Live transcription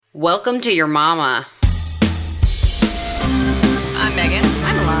Welcome to your mama. I'm Megan.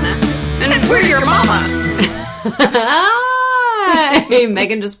 I'm Alana. And we're your mama. Hi.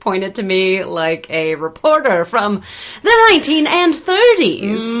 Megan just pointed to me like a reporter from the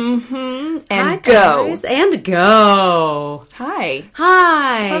 1930s. Mm-hmm. And Hi, go. guys. And go. Hi.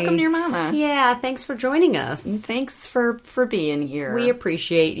 Hi. Welcome to your mama. Yeah, thanks for joining us. Thanks for being here. We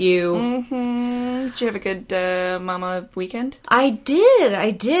appreciate you. Mm-hmm. Did you have a good mama weekend? I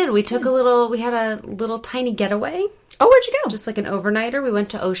did. We had a little tiny getaway. Oh, where'd you go? Just like an overnighter. We went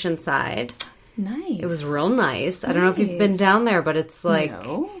to Oceanside. Nice. It was real nice. I don't know if you've been down there, but it's like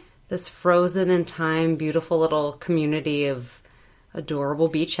this frozen in time, beautiful little community of adorable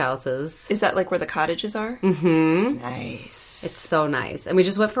beach houses. Is that like where the cottages are? Mm-hmm. Nice. It's so nice. And we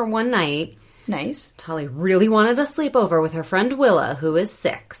just went for one night. Nice. Tali really wanted a sleepover with her friend Willa, who is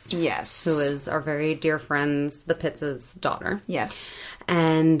 6. Yes. Who is our very dear friends, the Pitts' daughter. Yes.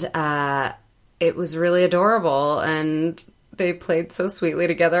 And it was really adorable, and they played so sweetly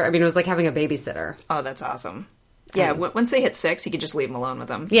together. I mean, it was like having a babysitter. Oh, that's awesome. Yeah, once they hit 6, you could just leave them alone with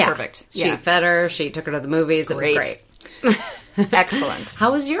them. It's perfect. She fed her. She took her to the movies. Great. It was great. Excellent.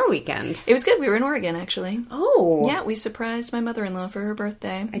 How was your weekend? It was good. We were in Oregon, actually. Oh. Yeah, we surprised my mother-in-law for her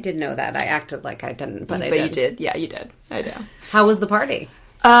birthday. I did know that. I acted like I didn't, but I But did. you did. Yeah, you did. I know. How was the party?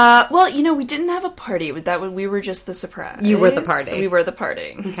 Well, we didn't have a party. We were just the surprise. You were the party. We were the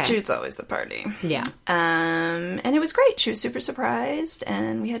party. Okay. Jude's always the party. Yeah. And it was great. She was super surprised,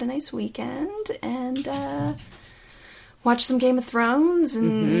 and we had a nice weekend, and watched some Game of Thrones,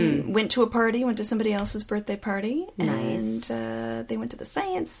 and went to a party, went to somebody else's birthday party, Nice. and they went to the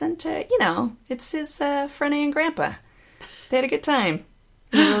Science Center. It's his Frenny and Grandpa. They had a good time.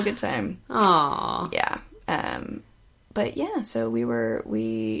 They had a real good time. Aw. Yeah. But yeah, so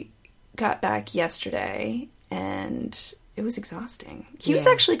we got back yesterday, and it was exhausting. He was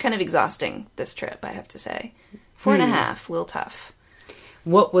actually kind of exhausting this trip, I have to say. 4.5, a little tough.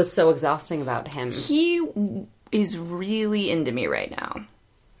 What was so exhausting about him? He is really into me right now.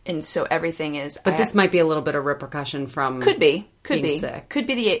 And so everything is... But this might be a little bit of repercussion from Could be. being sick. Could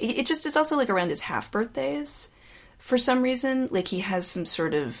be it's also like around his half birthdays. For some reason, like he has some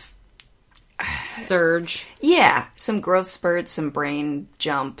sort of... surge. Yeah, some growth spurts, some brain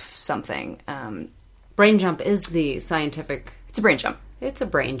jump, something. Brain jump is the scientific... It's a brain jump. It's a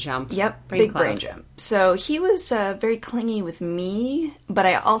brain jump. Yep, Brain brain jump. So he was very clingy with me, but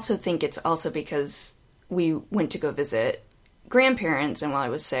I also think it's also because we went to go visit grandparents, and while I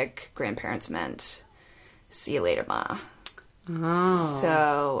was sick, grandparents meant, see you later, Ma. Oh.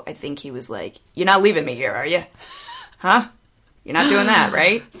 So I think he was like, you're not leaving me here, are you? Huh? You're not doing that,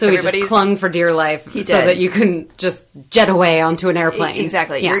 right? So he just clung for dear life so that you can just jet away onto an airplane.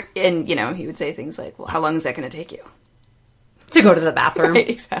 Exactly. Yeah. And, he would say things like, well, how long is that going to take you? To go to the bathroom. Right,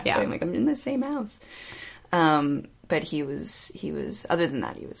 exactly. Yeah. I'm like, I'm in the same house. But he was, other than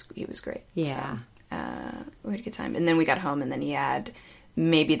that, he was great. Yeah. So, we had a good time. And then we got home, and then he had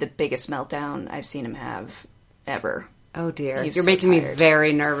maybe the biggest meltdown I've seen him have ever. Oh, dear. He was You're so making me tired.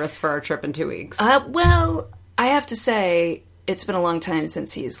 very nervous for our trip in 2 weeks. Well, I have to say, it's been a long time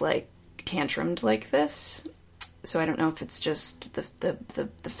since he's, like, tantrumed like this. So I don't know if it's just the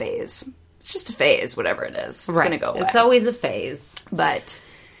phase. It's just a phase, whatever it is. It's going to go away. It's always a phase. But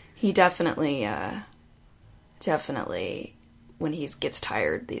he definitely, when he gets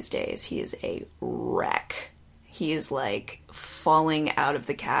tired these days, he is a wreck. He is like falling out of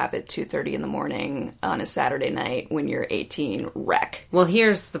the cab at 2:30 in the morning on a Saturday night when you're 18. Wreck. Well,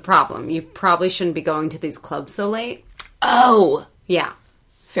 here's the problem. You probably shouldn't be going to these clubs so late. Oh! Yeah.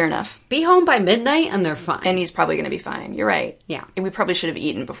 Fair enough. Be home by midnight and they're fine. And he's probably going to be fine. You're right. Yeah. And we probably should have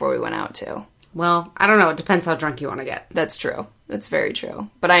eaten before we went out, too. Well, I don't know. It depends how drunk you want to get. That's true. That's very true.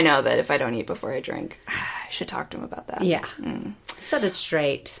 But I know that if I don't eat before I drink, I should talk to him about that. Yeah. Set it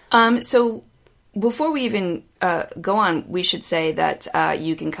straight. So before we even go on, we should say that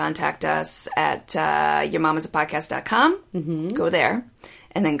you can contact us at yourmamasapodcast.com. Mm-hmm. Go there.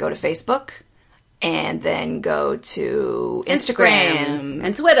 And then go to Facebook. And then go to Instagram.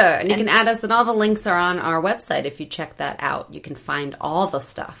 And Twitter. And you can add us, and all the links are on our website. If you check that out, you can find all the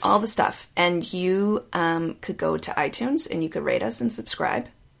stuff. All the stuff. And you could go to iTunes, and you could rate us and subscribe.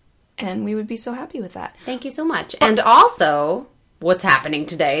 And we would be so happy with that. Thank you so much. And also, what's happening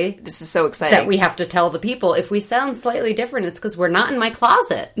today This is so exciting. that we have to tell the people. If we sound slightly different, it's because we're not in my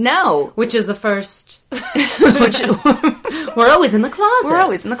closet. No. Which is the first. We're always in the closet. We're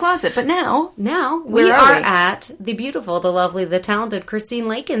always in the closet. But now we Where are are we? at the beautiful, the lovely, the talented Christine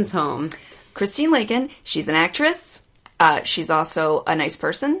Lakin's home. Christine Lakin, she's an actress. She's also a nice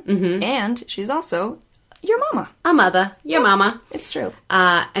person. And she's also your mama. A mother. Your mama. It's true.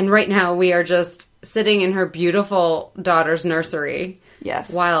 And right now we are just sitting in her beautiful daughter's nursery.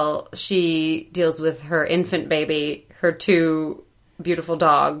 Yes. While she deals with her infant baby, her 2 beautiful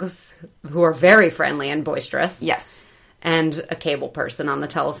dogs, who are very friendly and boisterous. Yes. And a cable person on the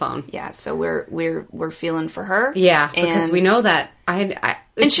telephone. Yeah, so we're feeling for her. Yeah, because we know that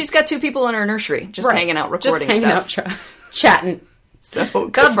and she's got 2 people in her nursery just hanging out, recording stuff, chatting. So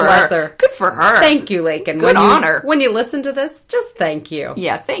God bless her. Good for her. Thank you, Lakin. Good on her. When you listen to this, just thank you.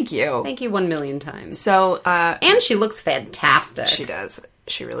 Yeah, thank you. Thank you 1 million times. So, and she looks fantastic. She does.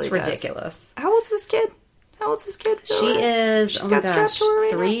 She really does. It's ridiculous. How old's this kid? She is, she's got strapped to her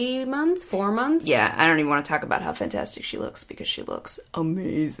right 3 months, 4 months? Yeah, I don't even want to talk about how fantastic she looks because she looks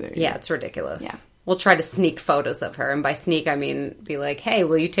amazing. Yeah, it's ridiculous. Yeah. We'll try to sneak photos of her, and by sneak I mean be like, hey,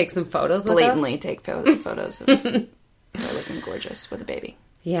 will you take some photos with us? Blatantly take photos of her looking gorgeous with a baby.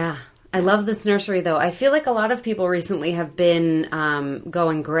 Yeah. I love this nursery, though. I feel like a lot of people recently have been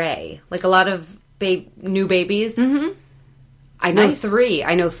going gray. Like a lot of new babies. Mm-hmm. I know 3.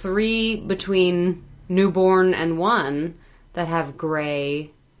 I know 3 between newborn and 1 that have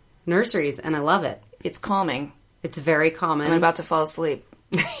gray nurseries, and I love it. It's calming. It's very calming. I'm about to fall asleep.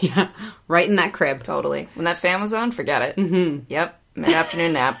 Yeah, right in that crib. Totally. When that fan was on, forget it. Mm-hmm. Yep,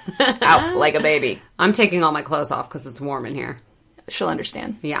 mid-afternoon nap. Out like a baby. I'm taking all my clothes off because it's warm in here. She'll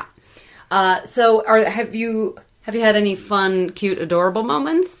understand. Yeah. So, have you had any fun, cute, adorable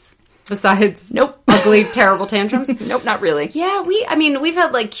moments besides ugly, terrible tantrums? Nope, not really. Yeah, we've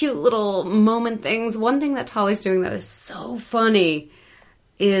had like cute little moment things. One thing that Tolly's doing that is so funny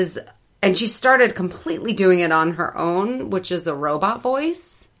is, and she started completely doing it on her own, which is a robot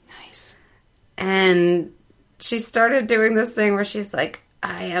voice. Nice. And she started doing this thing where she's like,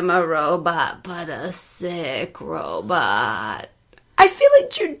 I am a robot, but a sick robot. I feel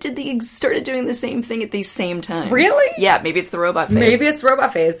like you started doing the same thing at the same time. Really? Yeah, maybe it's the robot phase. Maybe it's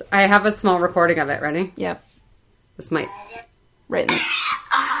robot phase. I have a small recording of it. Ready? Yep. This might... Right in there.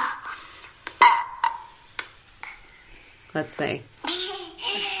 Let's see.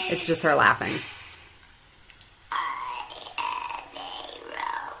 It's just her laughing.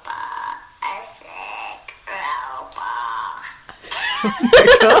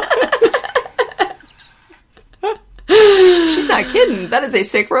 She's not kidding. That is a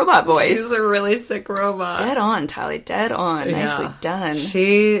sick robot voice. She's a really sick robot. Dead on, Tally. Dead on. Yeah. Nicely done.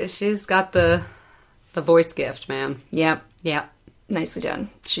 She's got the voice gift, man. Yep. Yep. Nicely done.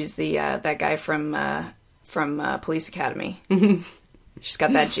 She's the that guy from Police Academy. She's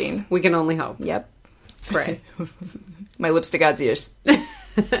got that gene. We can only hope. Yep. Right. My lips to God's ears. All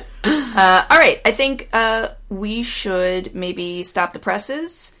right. I think we should maybe stop the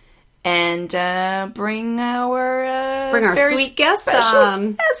presses and bring our sweet guest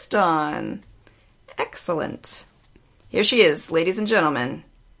on. Excellent. Here she is, ladies and gentlemen,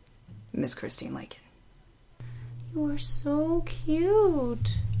 Miss Christine Lakin. You are so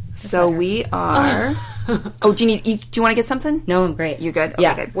cute. So we are. Oh, do you want to get something? No, I'm great. You good? Okay,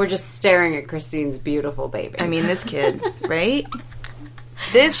 yeah. good. We're just staring at Christine's beautiful baby. I mean, this kid, right?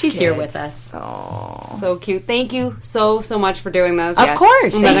 She's here with us. Oh, so cute! Thank you so much for doing this. Of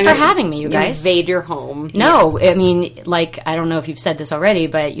course, thanks for having me, you guys. Invade your home. No, I mean, like, I don't know if you've said this already,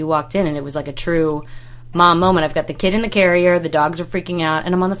 but you walked in and it was like a true mom moment. I've got the kid in the carrier, the dogs are freaking out,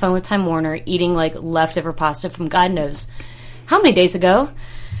 and I'm on the phone with Time Warner eating like leftover pasta from God knows how many days ago.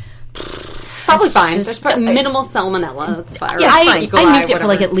 It's probably fine. There's minimal salmonella. It's fine. Yeah, I nuked it for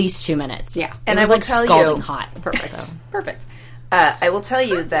like at least 2 minutes. Yeah, and I was like scalding hot. Perfect. So. Perfect. I will tell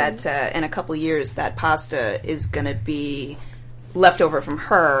you that in a couple years, that pasta is going to be left over from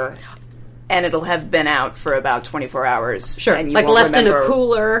her, and it'll have been out for about 24 hours. Sure, and you like won't left remember. in a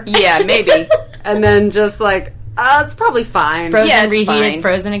cooler. Yeah, maybe. And then just like, it's probably fine. Frozen, yeah, it's reheated, fine.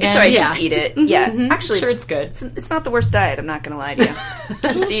 Frozen again. It's all right, Yeah. just eat it. Yeah, Mm-hmm. actually, sure it's good. It's not the worst diet, I'm not going to lie to you.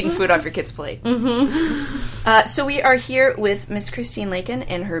 Just eating food off your kid's plate. Mm-hmm. So we are here with Miss Christine Lakin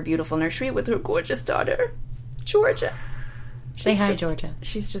in her beautiful nursery with her gorgeous daughter, Georgia. Say hi, Georgia.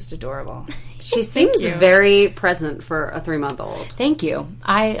 She's just adorable. She seems very present for a 3-month-old. Thank you.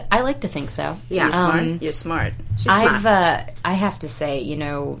 I like to think so. Yeah, You're smart. She's smart. I have to say, you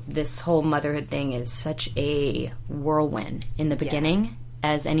know, this whole motherhood thing is such a whirlwind in the beginning,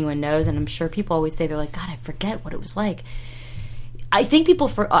 as anyone knows, and I'm sure people always say, they're like, God, I forget what it was like. I think people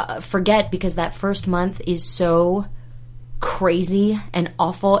forget because that first month is so crazy and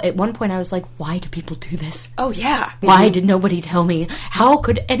awful. At one point I was like, why do people do this? Oh, yeah. Why did nobody tell me? How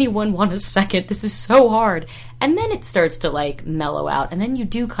could anyone want a second? This is so hard. And then it starts to like mellow out, and then you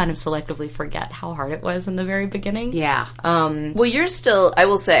do kind of selectively forget how hard it was in the very beginning. Yeah. Well, you're still, I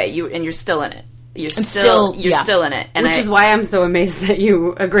will say, you're still in it. you're still in it. And which is why I'm so amazed that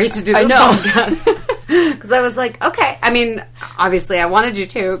you agreed to do this podcast. Because I was like, okay. I mean, obviously I wanted you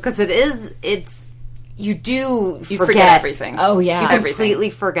to, because you forget everything. Oh yeah, you completely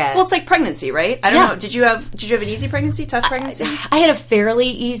forget. Well, it's like pregnancy, right? I don't know. Did you have an easy pregnancy? Tough pregnancy? I had a fairly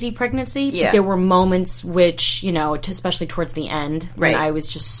easy pregnancy. Yeah. But there were moments which, especially towards the end, when right. I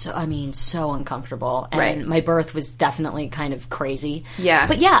was just so uncomfortable, and right. my birth was definitely kind of crazy. Yeah.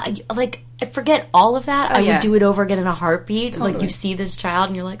 But yeah, I forget all of that. I would do it over again in a heartbeat. Totally. Like, you see this child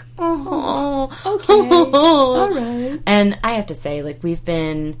and you're like, oh, okay, all right. And I have to say, like, we've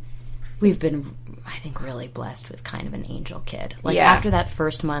been, I think, really blessed with kind of an angel kid. Like, after that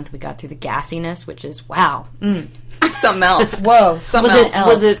first month, we got through the gassiness, which is, wow. Something else. Whoa. Something else.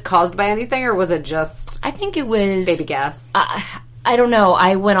 Was it caused by anything, or was it just... I think it was... baby gas? I don't know.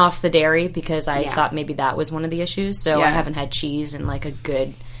 I went off the dairy because I thought maybe that was one of the issues. So I haven't had cheese in like a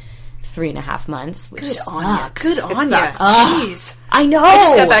good 3.5 months, which sucks. Good on you. Jeez. I know. I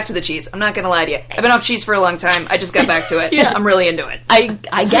just got back to the cheese. I'm not going to lie to you. I've been off cheese for a long time. I just got back to it. I'm really into it. I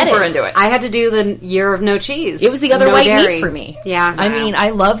get Super it. into it. I had to do the year of no cheese. It was the other no white dairy. meat for me. Yeah. I mean,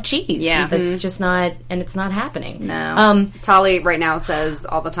 I love cheese. Yeah. That's just not, and it's not happening. No. Tali right now says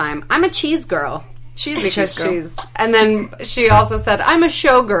all the time, I'm a cheese girl. She's a cheese girl. And then she also said, I'm a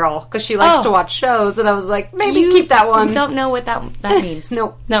show girl, because she likes to watch shows. And I was like, maybe keep that one. You don't know what that means.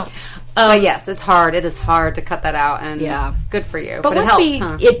 No. No. But yes, it's hard. It is hard to cut that out, and good for you. But it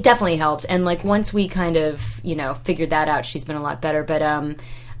helped. It definitely helped. And like once we kind of, figured that out, she's been a lot better. But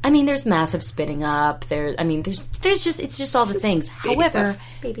I mean, there's there's just all the things. However,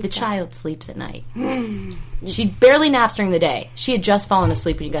 the child sleeps at night. She barely naps during the day. She had just fallen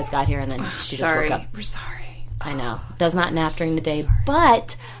asleep when you guys got here, and then she just woke up. We're sorry. I know. Does not nap during the day,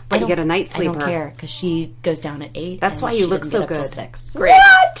 but you get a night sleeper. I don't care, because she goes down at 8. That's why you look so good. 6. Great.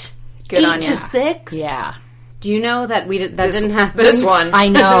 What? Good 8 on you. to 6? Yeah. Do you know that didn't happen? This one. I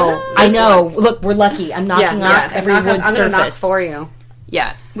know. I know. Look, we're lucky. I'm knocking off every wood I'm surface. knock for you.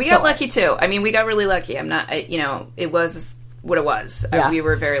 Yeah. We got lucky, too. I mean, we got really lucky. It was what it was. Yeah. We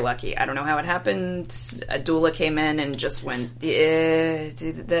were very lucky. I don't know how it happened. A doula came in and just went, do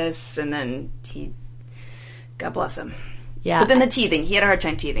this, and then God bless him. Yeah. But then the teething. He had a hard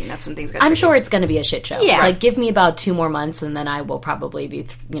time teething. That's when things got I'm tricky. sure it's going to be a shit show. Yeah. Like, give me about 2 more months, and then I will probably be,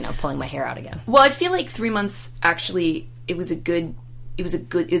 pulling my hair out again. Well, I feel like 3 months, actually, it was a good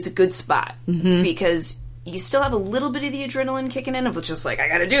spot. Mm-hmm. Because you still have a little bit of the adrenaline kicking in of just like, I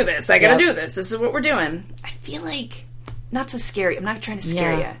gotta do this, this is what we're doing. I feel like, not to scare you, I'm not trying to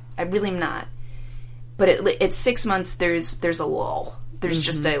scare you, I really am not. But at 6 months, there's a lull. There's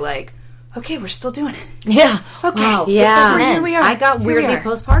just a like, okay, we're still doing it. Yeah. Okay. Wow. Yeah. Here we are. I got Here weirdly we are.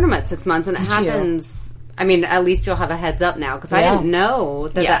 postpartum at 6 months, and it you? happens. I mean, at least you'll have a heads up now, because I didn't know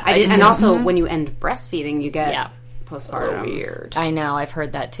that. I didn't. And also, when you end breastfeeding, you get postpartum. Weird. I know. I've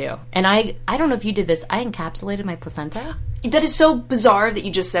heard that, too. And I don't know if you did this. I encapsulated my placenta. That is so bizarre that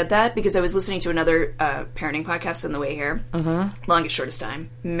you just said that, because I was listening to another parenting podcast on the way here. Mm-hmm. Longest Shortest Time.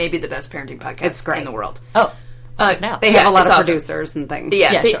 Maybe the best parenting podcast It's great. in the world. Oh. They have a lot of awesome. producers and things.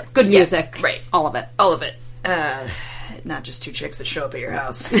 Yeah, sure. Good music. Right. All of it. All of it. Not just 2 chicks that show up at your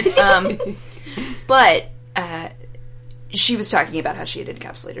house. But she was talking about how she had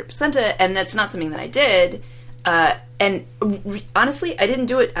encapsulated her placenta, and that's not something that I did. And honestly, I didn't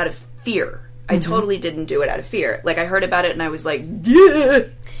do it out of fear. I totally didn't do it out of fear. Like, I heard about it, and I was like, yeah.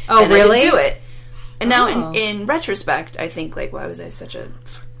 Oh, and really? I didn't do it. And now, in retrospect, I think, like, why was I such a...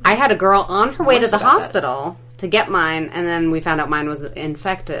 I had a girl on her way to the about that. hospital to get mine, and then we found out mine was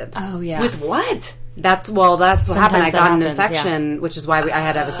infected. Oh, yeah. With what? That's what happened. I that got an happens, infection, which is why I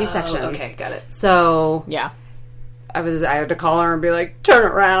had to have a C-section. Oh, okay, got it. So Yeah. I had to call her and be like, turn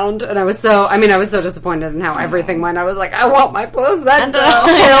around. And I was so disappointed in how everything went. I was like, I want my placenta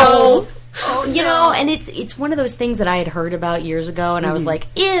pills. And it's one of those things that I had heard about years ago, and I was like,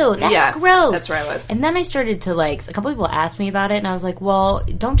 ew, that's gross. That's where I was. And then I started to, a couple people asked me about it, and I was like, well,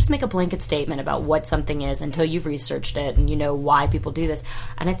 don't just make a blanket statement about what something is until you've researched it and you know why people do this.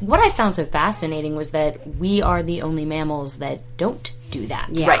 And what I found so fascinating was that we are the only mammals that don't do that.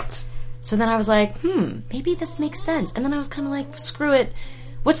 Yeah. Right. So then I was like, maybe this makes sense. And then I was kind of like, screw it.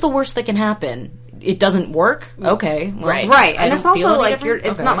 What's the worst that can happen? It doesn't work? Okay. Well, Right. I And don't it's also feel any like different?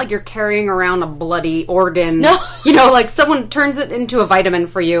 it's Okay. not like you're carrying around a bloody organ. No. Like someone turns it into a vitamin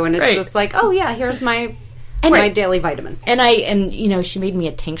for you, and it's just like, oh yeah, here's my daily vitamin. And she made me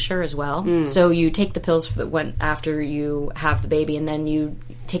a tincture as well. So you take the pills after you have the baby, and then you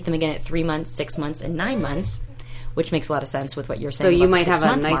take them again at 3 months, 6 months, and 9 months, which makes a lot of sense with what you're saying. So you about might the have a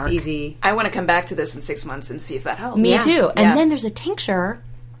 6-month nice, mark. easy. I want to come back to this in 6 months and see if that helps. Me too. Yeah. And then there's a tincture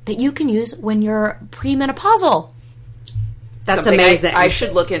that you can use when you're premenopausal. That's Something amazing. I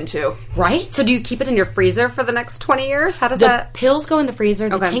should look into. Right? So do you keep it in your freezer for the next 20 years? How does The that... pills go in the freezer.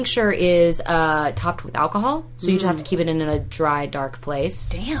 The Okay. tincture is topped with alcohol, so you just have to keep it in a dry, dark place.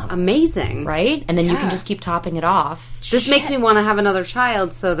 Damn. Amazing. Right? And then you Yeah. can just keep topping it off. This makes me want to have another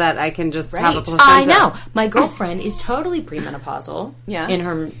child so that I can just have a Right. placenta. I know. My girlfriend is totally premenopausal. Yeah. In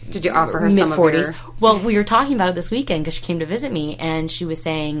her Did you offer her mid some of 40s. your... Well, we were talking about it this weekend because she came to visit me, and she was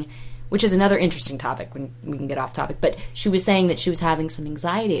saying, which is another interesting topic when we can get off topic, but she was saying that she was having some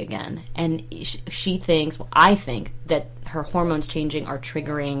anxiety again, and she thinks, well, I think that her hormones changing are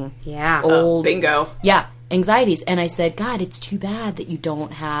triggering Yeah. old Bingo. yeah, anxieties. And I said, God, it's too bad that you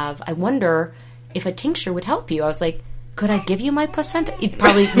don't have. I wonder if a tincture would help you. I was like, could I give you my placenta?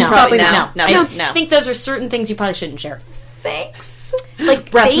 Probably no. Probably no. No, I think those are certain things you probably shouldn't share. Thanks. Like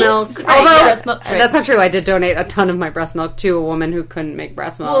Breast faints, milk. right, Although, breast milk. that's not true. I did donate a ton of my breast milk to a woman who couldn't make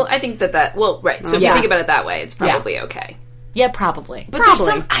breast milk. Well, I think that well, right. So if you Yeah. think about it that way, it's probably okay. Yeah, probably. But Probably.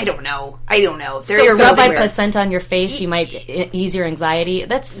 there's some, I don't know. Still Rub really by weird. placenta on your face, you might ease your anxiety.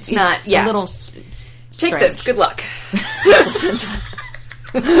 It's not- yeah. a little Take strange. this. Good luck.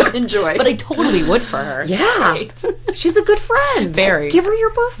 Enjoy. But I totally would for her. yeah. She's a good friend. Very. Give her your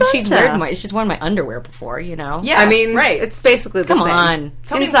placenta. She's worn my underwear before, you know? yeah, I mean, right. it's basically the Come same.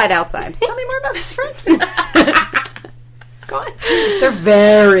 on. Inside, outside. Tell me more about this friend. Go on. They're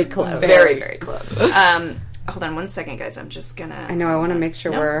very close. Very, very close. Hold on one second, guys. I'm just gonna. I know, I want to make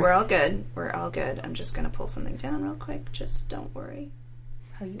sure No, we're... we're all good. We're all good. I'm just gonna pull something down real quick. Just don't worry.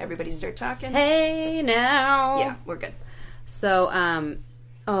 Everybody start talking. Hey, now. Yeah, we're good. So,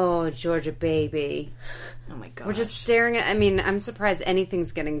 oh, Georgia baby. Oh my god. We're just staring at... I mean, I'm surprised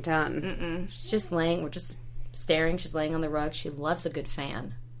anything's getting done. She's just laying, we're just staring. She's laying on the rug. She loves a good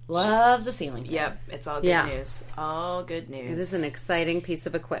fan. Loves a ceiling fan. Yep, it's all good Yeah. news. All good news. It is an exciting piece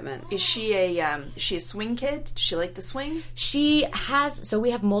of equipment. Is she a swing kid? Does she like the swing? She has, so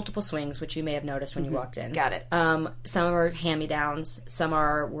we have multiple swings, which you may have noticed when you walked in. Got it. Some are hand-me-downs, some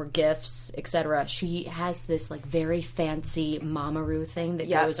were gifts, etc. She has this like very fancy Mamaroo thing that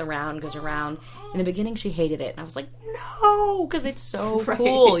Yep. goes around. In the beginning, she hated it, and I was like, no, because it's so Right.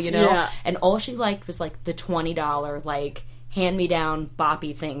 cool, you know. Yeah. And all she liked was like the $20 like hand-me-down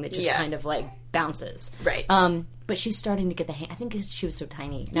boppy thing that just Yeah. kind of like bounces. Right. But she's starting to get the hang. I think 'cause she was so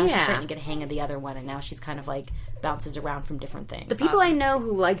tiny. Now she's Yeah. starting to get a hang of the other one, and now she's kind of like bounces around from different things. The people I know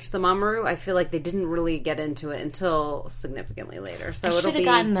who liked the Mamaroo, I feel like they didn't really get into it until significantly later. So I it'll should have be...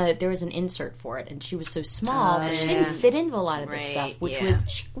 gotten there was an insert for it, and she was so small that she didn't fit into a lot of this Right, stuff, which yeah.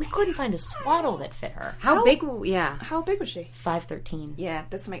 was we couldn't find a swaddle that fit her. How big... Yeah. How big was she? 5'13", Yeah,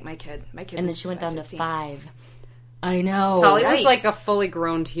 that's like my kid. My kid. and then was she went down to 5'15". 5. I know. Tolly Yikes. was like a fully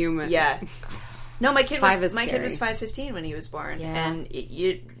grown human. Yeah. No, my kid Five was is my kid was scary. 5'15" when he was born, Yeah. and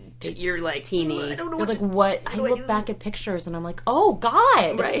you're like Teeny. I don't know You're what like, to- what? I do I look do? back at pictures and I'm like, oh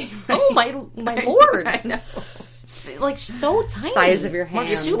God, Right, Oh my lord, I know. like so tiny, Size of your hand.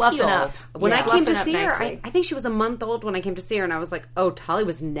 Fluffing up. When I Yeah. came to Fluffing up see her, nicely. I think she was a month old when I came to see her, and I was like, oh, Tolly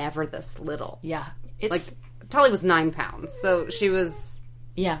was never this little. Yeah, It's Like, Tolly was 9 pounds, so she was...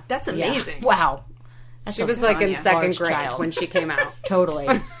 yeah, That's Yeah. amazing. Wow, that's She a was like in yeah. second large grade child. when she came out. Totally.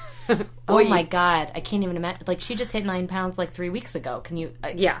 Oh my God, I can't even imagine. Like she just hit 9 pounds like 3 weeks ago. Can you?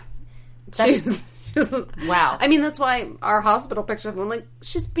 Yeah. That's- She was, Wow. I mean, that's why our hospital picture, I'm like,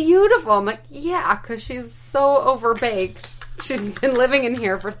 she's beautiful. I'm like, yeah, because she's so overbaked. She's been living in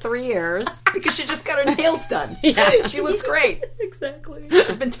here for 3 years. because she just got her nails done. Yeah. She looks great. exactly.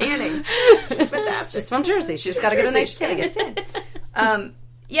 She's been tanning. She's fantastic. She's from Jersey. She's from got to get a Jersey. nice She's gotta tan. get a tan.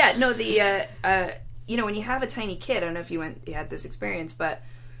 Yeah, no, the you know, when you have a tiny kid, I don't know if you had this experience, but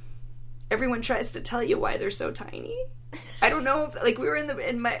everyone tries to tell you why they're so tiny. I don't know if like we were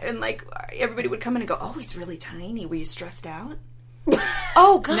in like everybody would come in and go, "Oh, he's really tiny. Were you stressed out?"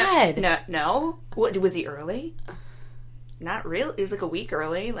 Oh God. No. What was he early? Not really. It was like a week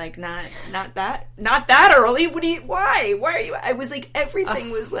early. Like not that early. Why are you? I was like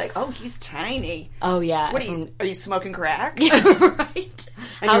everything was like, oh, he's tiny. Oh yeah. What are you smoking crack? right.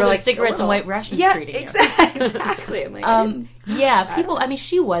 And How you were are like, cigarettes and "Oh." white Russians Yeah, treating you? exactly. I'm like, Yeah, people. I mean,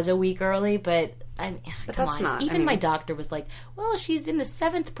 she was a week early, but come that's on. not- Even I mean- my doctor was like, "Well, she's in the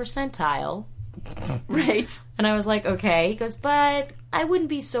 7th percentile," right. and I was like, "Okay." He goes, "But I wouldn't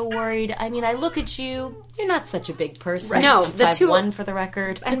be so worried. I mean, I look at you. You're not such a big person." Right. No, the two- 5'1" for the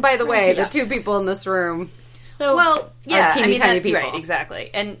record. And by the way, Yeah. the two people in this room, So Well, yeah, teeny tiny people. Right,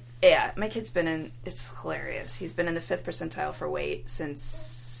 exactly. And yeah, my kid's been in. It's hilarious. He's been in the 5th percentile for weight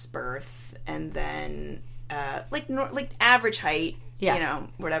since birth, and then like average height. Yeah. You know,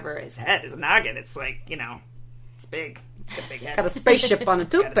 whatever his head, his noggin. It's like It's big. It's got a big head. Got a spaceship on a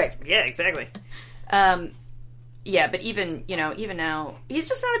toothpick. Yeah, exactly. Yeah, but even now, he's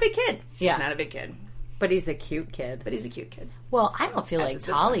just not a big kid. He's just not a big kid. But he's a cute kid. But he's a cute kid. Well, I don't feel like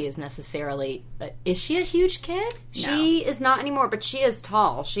Tolly is necessarily... is she a huge kid? She is not anymore, but she is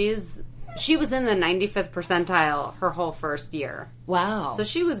tall. She was in the 95th percentile her whole first year. Wow. So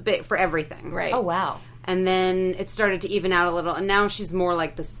she was big for everything. Right. Oh, wow. And then it started to even out a little, and now she's more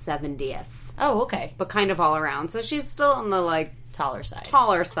like the 70th. Oh, okay. But kind of all around. So she's still on the, taller side.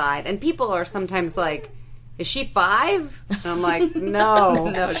 Taller side. And people are sometimes like, is she 5? And I'm like, no.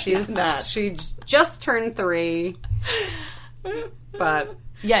 No, she's not. She just turned 3. But...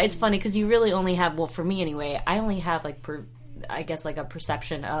 Yeah, it's funny because you really only have, well, for me anyway, I only have, I guess, a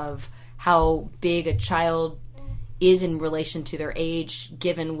perception of how big a child is in relation to their age,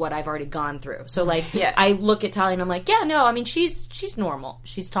 given what I've already gone through. So, I look at Tolly and I'm like, yeah, no, I mean, she's normal.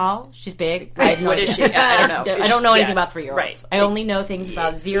 She's tall. She's big. I have no What idea. is she? I don't know. I don't know anything about 3-year-olds. Right. I only know things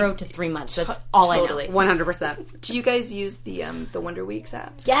about 0 to 3 months. That's all totally. I know. 100%. Do you guys use the Wonder Weeks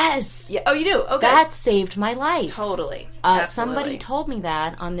app? Yes. Yeah. Oh, you do? Okay. That saved my life. Totally. Somebody told me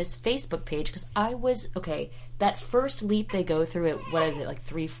that on this Facebook page because I was, that first leap they go through at,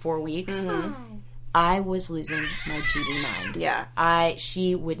 3-4 weeks? Mm-hmm. I was losing my GD mind. Yeah.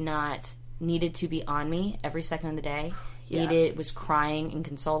 She would not, needed to be on me every second of the day. Yeah. Was crying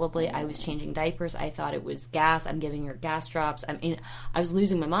inconsolably. I was changing diapers. I thought it was gas. I'm giving her gas drops. I was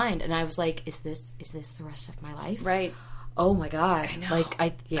losing my mind. And I was like, is this the rest of my life? Right. Oh my God. I know.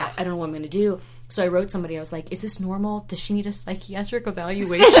 I don't know what I'm going to do. So I wrote somebody, I was like, is this normal? Does she need a psychiatric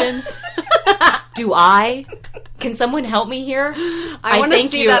evaluation? Do I? Can someone help me here? I want to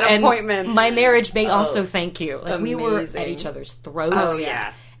see that appointment. And my marriage may also thank you. We were at each other's throats. Oh,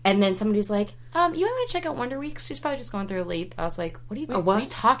 yeah. And then somebody's like, you might want to check out Wonder Weeks. She's probably just going through a leap. I was like, what are you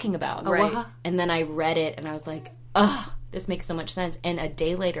talking about? Right. And then I read it and I was like, ugh, this makes so much sense. And a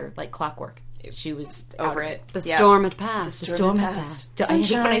day later, like clockwork, she was over it. The storm had passed. The storm had passed. I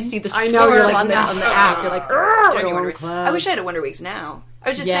hate when I see the storm on the app. You're like, I wish I had a Wonder Weeks now. I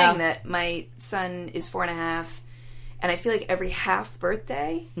was just saying that my son is 4.5, and I feel like every half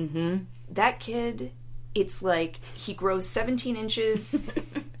birthday, that kid, it's like he grows 17 inches.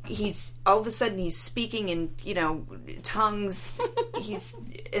 He's all of a sudden he's speaking in tongues.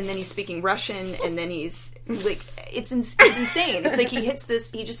 And then he's speaking Russian, and then he's like it's insane. It's like he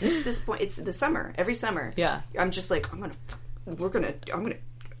just hits this point. It's the summer, every summer. Yeah, I'm just like I'm gonna.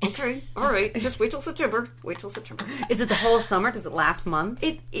 Okay, all right. Just wait till September. Is it the whole summer? Does it last months?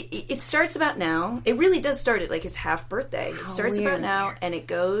 It starts about now. It really does start at like his half birthday. It starts weird. about now, and it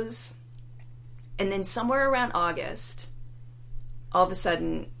goes, and then somewhere around August, all of a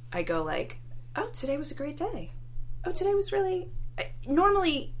sudden I go like, oh, today was a great day. Oh, today was really.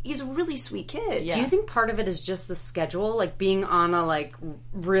 Normally, he's a really sweet kid. Yeah. Do you think part of it is just the schedule, like being on a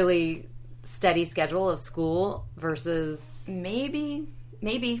really steady schedule of school versus maybe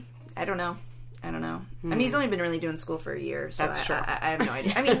I don't know. I mean, he's only been really doing school for a year, so that's true. I have no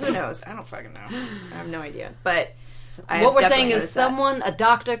idea. I mean, who knows? I don't fucking know. I have no idea. But what we're saying is, a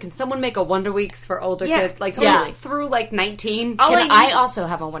doctor, can someone make a Wonder Weeks for older kids, totally. through 19? I also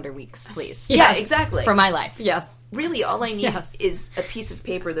have a Wonder Weeks, please? Yeah, exactly. For my life, yes. Really, all I need is a piece of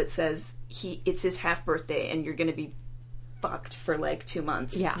paper that says it's his half birthday, and you're going to be fucked for 2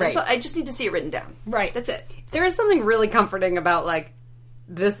 months. Yeah, right. So I just need to see it written down. Right. That's it. There is something really comforting about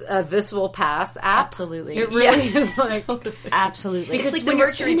this will pass app. Absolutely. It really is totally. Absolutely. Because it's like the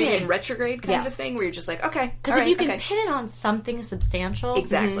Mercury being in retrograde kind of a thing where you're just like, okay. Because if you can pin it on something substantial,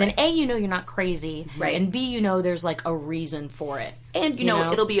 exactly. then A, you're not crazy. Right. And B, there's a reason for it. And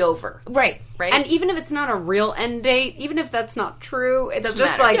it'll be over. Right. And even if it's not a real end date, even if that's not true, it's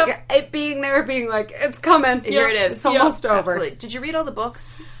just it being there, being like, it's coming. Here it is. It's almost over. Absolutely. Did you read all the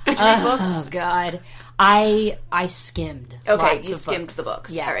books? Did you read books? Oh, God. I skimmed. Okay, lots you of skimmed books. the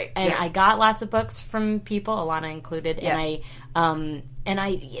books. Yeah. All right. And I got lots of books from people, Alana included, and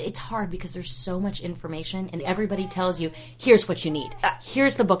it's hard because there's so much information, and everybody tells you, here's what you need.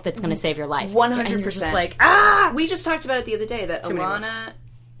 Here's the book that's going to save your life. 100%. And you're just we just talked about it the other day, that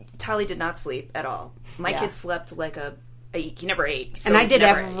Tolly did not sleep at all. My kid slept he never ate. And I did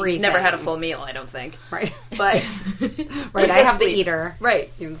everything. He's never had a full meal, I don't think. Right. But right, I have the eater.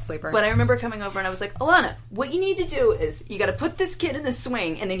 Right. You're the sleeper. But I remember coming over and I was like, Alana, what you need to do is you got to put this kid in the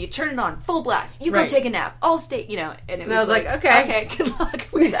swing and then you turn it on full blast. You go take a nap. I'll stay, And I was like, okay, good luck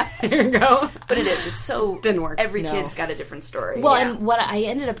with that. Here you go. But it's so didn't work. Every kid's got a different story. Well, and what I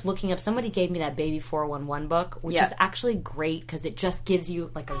ended up looking up, somebody gave me that Baby 411 book, which is actually great because it just gives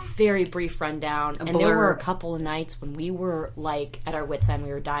you a very brief rundown. And there were a couple of nights when we were like at our wits' end. We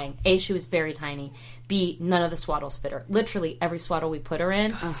were dying. A, she was very tiny. B, none of the swaddles fit her. Literally every swaddle we put her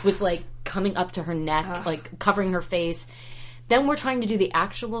in was like coming up to her neck, like covering her face. Then we're trying to do the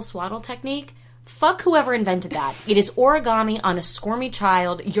actual swaddle technique. Fuck whoever invented that. It is origami on a squirmy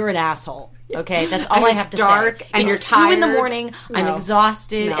child. You're an asshole. Okay, that's all I have to dark, say. and it's you're 2 tired. in the morning. I'm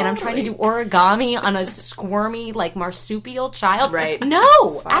exhausted, No. and I'm trying to do origami on a squirmy, like marsupial child. Right.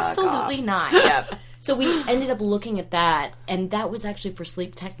 No, absolutely off. not. Yep. So we ended up looking at that, and that was actually for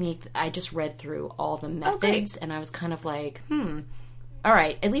sleep technique. I just read through all the methods, and I was kind of like, all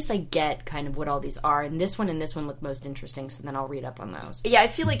right, at least I get kind of what all these are. And this one look most interesting, so then I'll read up on those. Yeah, I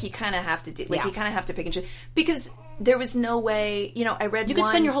feel like you kind of have to do, like, you kind of have to pick and choose. Because there was no way, I read You could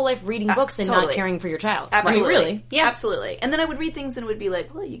spend your whole life reading books and totally. not caring for your child. Absolutely. Right, really? Yeah. Absolutely. And then I would read things and it would be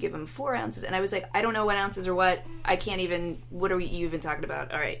like, well, you give them 4 ounces. And I was like, I don't know what ounces are what. I can't even, what are you even talking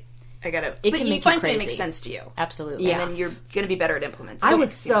about? All right. I gotta. It but can you make find you something that crazy. makes sense to you. Absolutely. Yeah. And then you're going to be better at implementing. I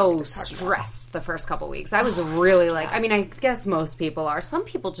was so stressed the first couple weeks. I was really like, I mean, I guess most people are. Some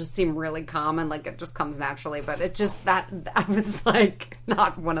people just seem really calm and like it just comes naturally, but it just that I was like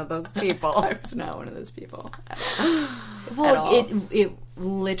not one of those people. I was not one of those people. Well, it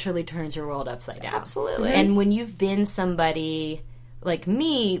literally turns your world upside down. Absolutely. And when you've been somebody like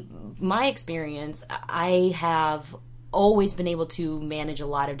me, my experience, I have always been able to manage a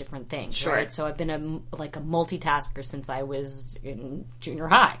lot of different things. Sure. Right? So I've been a multitasker since I was in junior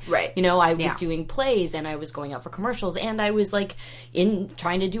high. Right. I was doing plays and I was going out for commercials and I was like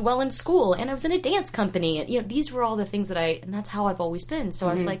trying to do well in school and I was in a dance company and these were all the things that and that's how I've always been. So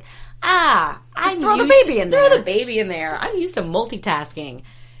I was like, throw the baby in there. Throw the baby in there. I'm used to multitasking.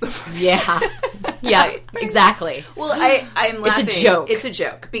 Yeah, exactly. Well, I'm laughing. It's a joke. It's a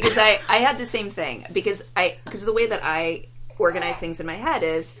joke because I had the same thing because the way that I organize things in my head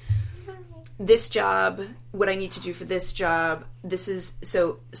is this job, what I need to do for this job. This is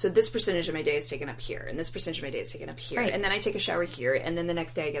so this percentage of my day is taken up here, and this percentage of my day is taken up here, Right. and then I take a shower here, and then the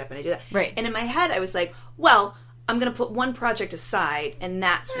next day I get up and I do that. Right. And in my head, I was like, well, I'm going to put one project aside, and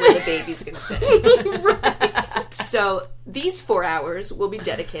that's where the baby's going to fit. Right. So these 4 hours will be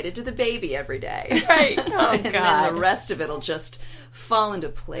dedicated to the baby every day. Right. Oh, And God. then the rest of it will just fall into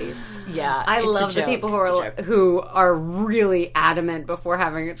place. Yeah, I it's a love the joke. people It's a joke. who are really adamant before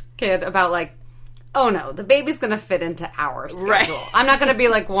having a kid about like, oh no, the baby's going to fit into our schedule. Right. I'm not going to be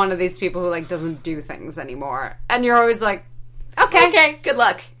like one of these people who like doesn't do things anymore. And you're always like, okay, Good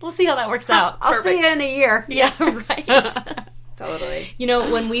luck. We'll see how that works out. I'll see you in a year. Yeah, right. Totally.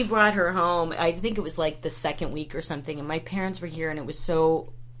 When we brought her home, I think it was like the second week or something, and my parents were here, and it was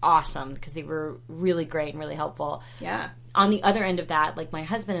so awesome because they were really great and really helpful. Yeah. On the other end of that, like my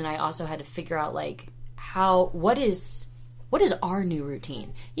husband and I also had to figure out like what is our new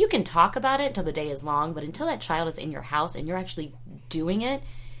routine. You can talk about it until the day is long, but until that child is in your house and you're actually doing it,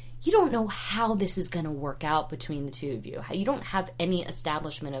 you don't know how this is going to work out between the two of you. You don't have any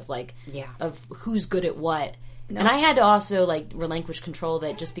establishment of of who's good at what. No. And I had to also like relinquish control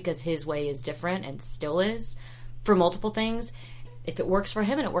that just because his way is different and still is for multiple things, if it works for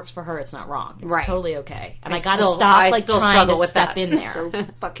him and it works for her, it's not wrong. It's Right. totally okay. And I I got to still- stop I like still trying struggle to with step that. in there. So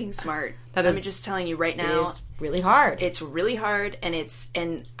fucking smart. That I'm is- just telling you right It now. is really hard. It's really hard, and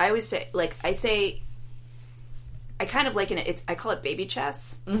I always say, I kind of liken it. I call it baby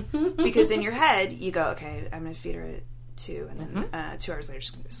chess because in your head you go, okay, I'm going to feed her at 2, and then 2 hours later she's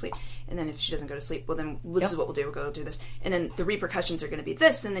going to go to sleep, and then if she doesn't go to sleep, well then this is what we'll do. We'll go do this, and then the repercussions are going to be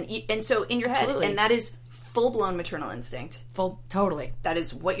this, and then and so in your head, Absolutely. and that is full blown maternal instinct. Totally. That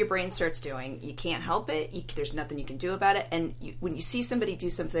is what your brain starts doing. You can't help it. There's nothing you can do about it. And when you see somebody do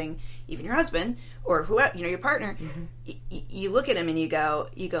something, even your husband or whoever, your partner, you look at him and you go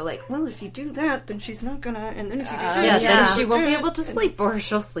like, well, if you do that, then she's not gonna. And then if you do this, Then she won't be able to sleep, or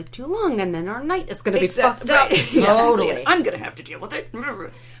she'll sleep too long, and then our night is going to be fucked up. Right. Totally. I'm gonna have to deal with it.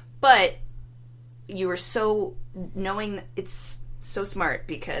 But you are so knowing it's so smart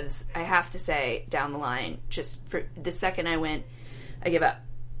because I have to say down the line, just for the second I give up.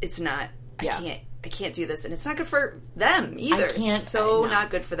 It's not. I can't do this, and it's not good for them either. It's so not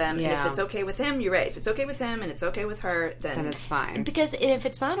good for them. Yeah. And if it's okay with him, you're right. If it's okay with him and it's okay with her, Then it's fine. Because if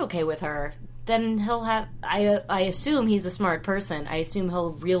it's not okay with her, then he'll have. I assume he's a smart person. I assume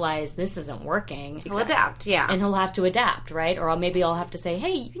he'll realize this isn't working. He'll adapt, yeah. And he'll have to adapt, right? Or maybe I'll have to say,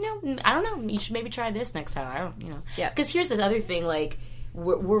 hey, I don't know. You should maybe try this next time. I don't. Yeah. Because here's the other thing, like.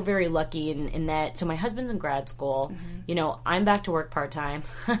 We're very lucky in that. So my husband's in grad school. I'm back to work part-time,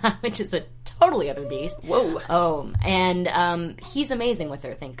 which is a totally other beast. Whoa. And he's amazing with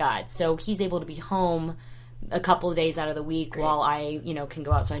her, thank God. So he's able to be home a couple of days out of the week while I, can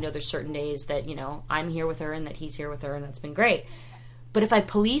go out. So I know there's certain days that, I'm here with her and that he's here with her, and that's been great. But if I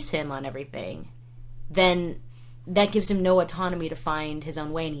police him on everything, then that gives him no autonomy to find his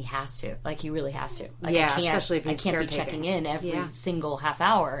own way, and he has to. Like, he really has to. Like, especially if he's I can't be checking in every single half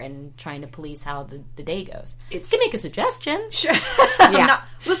hour and trying to police how the day goes. You can make a suggestion. Sure. I'm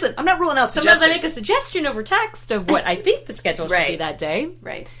not ruling out suggestions. Sometimes I make a suggestion over text of what I think the schedule should be that day.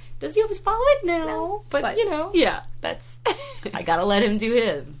 Right. Does he always follow it? No. But that's... I gotta let him do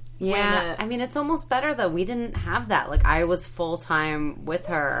him. Yeah. I mean, it's almost better, though. We didn't have that. Like, I was full-time with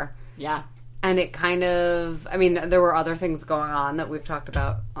her. Yeah. And it kind of... I mean, there were other things going on that we've talked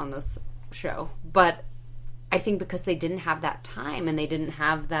about on this show. But I think because they didn't have that time, and they didn't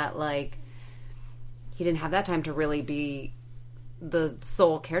have that, like... He didn't have that time to really be the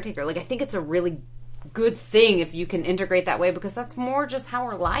sole caretaker. Like, I think it's a really good thing if you can integrate that way, because that's more just how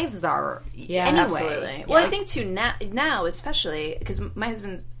our lives are. Yeah, anyway. Absolutely. Well, I think, too, now especially, because my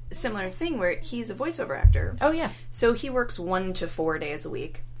husband's a similar thing where he's a voiceover actor. Oh, yeah. So he works 1 to 4 days a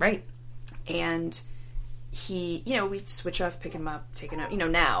week. Right. And he, we switch off, pick him up, take him out,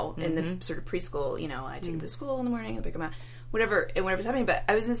 now in the sort of preschool, I take him to school in the morning, I pick him up, whatever's happening. But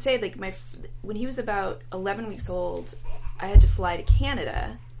I was going to say, like, when he was about 11 weeks old, I had to fly to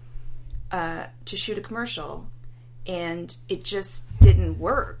Canada to shoot a commercial, and it just didn't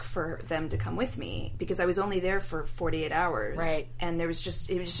work for them to come with me because I was only there for 48 hours. Right. And it was just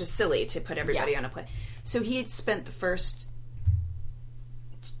silly to put everybody on a plane. So he had spent the first...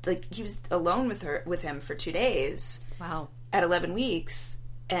 Like, he was alone with him for 2 days. Wow. At 11 weeks.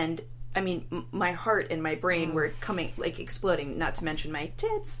 And, I mean, my heart and my brain were exploding, not to mention my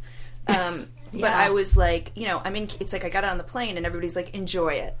tits. But I was like, it's like I got on the plane and everybody's like,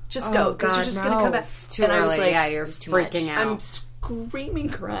 enjoy it. Just go. Because you're just going to come back. It's too early. I was like, you're freaking out. I'm screaming,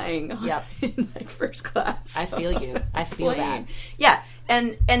 crying in like first class. I feel you. I feel that. Yeah.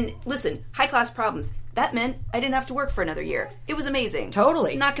 And listen, high class problems. That meant I didn't have to work for another year. It was amazing.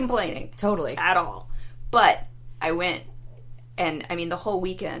 Totally. Not complaining. Totally. At all. But I went, and I mean, the whole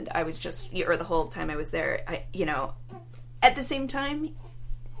weekend, I was just, or the whole time I was there, at the same time,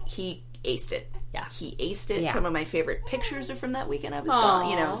 he aced it. Yeah. He aced it. Yeah. Some of my favorite pictures are from that weekend I was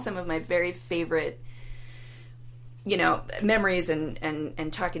gone. Some of my very favorite, memories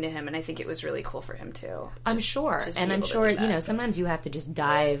and talking to him, and I think it was really cool for him too. I'm sure. And I'm sure, sometimes you have to just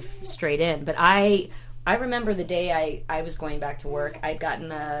dive straight in. But I remember the day I was going back to work, I'd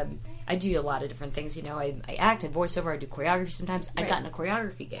gotten I do a lot of different things, I act, I voiceover, I do choreography sometimes. I'd gotten a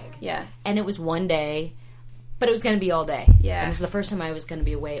choreography gig. Yeah. And it was one day, but it was going to be all day. Yeah. And it was the first time I was going to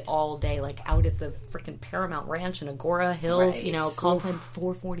be away all day, like out at the freaking Paramount Ranch in Agora Hills, call time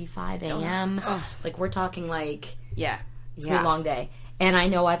 4:45 a.m. Like, we're talking like... Yeah. It's gonna be a long day. And I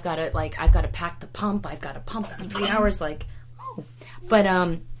know I've got to pack the pump. I've got to pump every 3 hours. Like, oh. But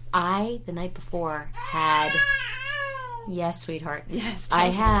I, the night before, had... Yes, sweetheart. Yes, I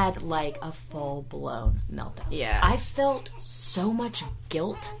had, like, a full-blown meltdown. Yeah. I felt so much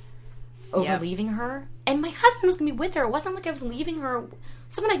guilt over leaving her. And my husband was going to be with her. It wasn't like I was leaving her...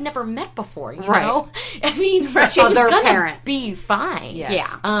 Someone I'd never met before, you know? I mean, she was going to be fine. Yes.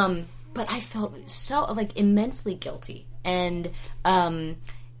 Yeah. But I felt so, like, immensely guilty. And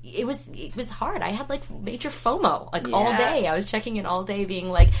it was hard. I had, like, major FOMO, like, all day. I was checking in all day being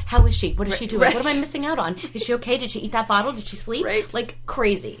like, how is she? What is she doing? Right. What am I missing out on? Is she okay? Did she eat that bottle? Did she sleep? Right. Like,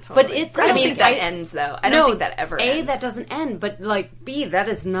 crazy. Totally. But it's... I don't think that ends, though. I don't think that ever ends. A, that doesn't end. But, like, B, that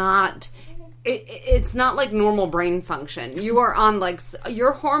is not... It's not like normal brain function. You are on, like...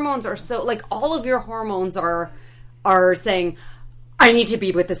 Your hormones are so... Like, all of your hormones are saying... I need to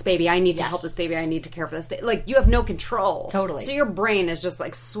be with this baby. I need to help this baby. I need to care for this baby. Like, you have no control. Totally. So your brain is just,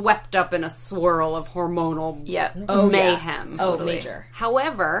 like, swept up in a swirl of hormonal mayhem. Yeah. Totally. Major.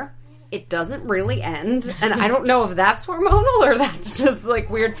 However, it doesn't really end. And I don't know if that's hormonal or that's just,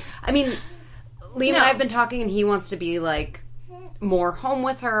 like, weird. I mean, Liam and I have been talking, and he wants to be, like, more home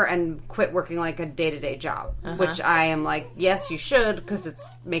with her and quit working, like, a day-to-day job. Which I am like, yes, you should, because it's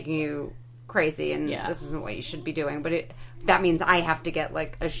making you crazy, and this isn't what you should be doing. But that means I have to get,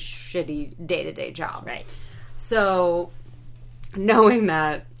 like, a shitty day-to-day job. Right. So, knowing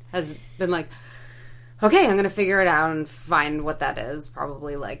that has been like, okay, I'm going to figure it out and find what that is,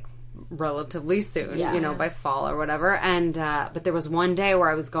 probably, like, relatively soon, by fall or whatever. And, but there was one day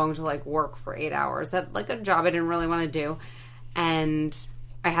where I was going to, like, work for 8 hours at, like, a job I didn't really want to do. And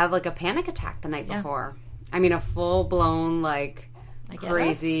I had, like, a panic attack the night before. I mean, a full-blown, like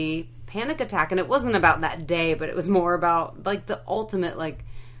crazy... panic attack, and it wasn't about that day, but it was more about, like, the ultimate, like,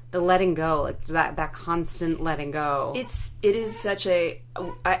 the letting go, like that constant letting go. It is such a,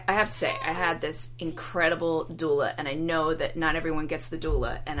 I have to say, I had this incredible doula, and I know that not everyone gets the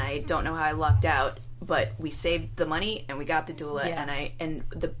doula, and I don't know how I lucked out, but we saved the money and we got the doula, and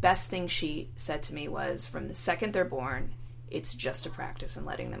the best thing she said to me was, from the second they're born, it's just a practice in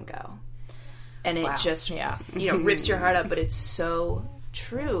letting them go. And it just, rips your heart out, but it's so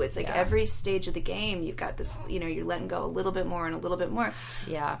true. It's like every stage of the game, you've got this, you're letting go a little bit more and a little bit more.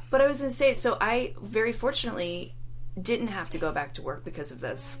 Yeah. But I was going to say, so I very fortunately didn't have to go back to work because of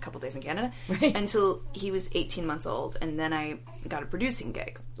this couple days in Canada until he was 18 months old. And then I got a producing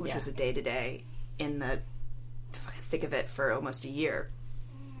gig, which was a day-to-day in the thick of it for almost a year.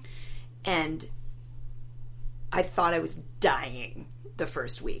 And I thought I was dying the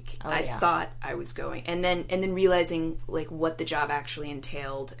first week. I thought I was going, and then realizing like what the job actually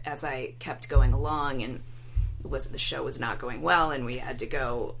entailed as I kept going along, and the show was not going well, and we had to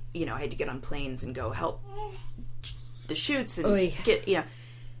go, I had to get on planes and go help the shoots and get,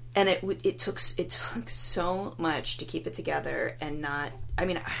 and it took so much to keep it together, and not, I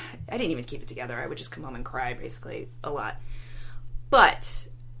didn't even keep it together. I would just come home and cry basically a lot. But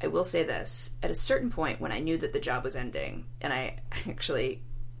I will say this, at a certain point when I knew that the job was ending, and I actually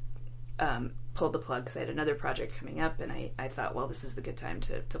pulled the plug because I had another project coming up, and I thought, well, this is the good time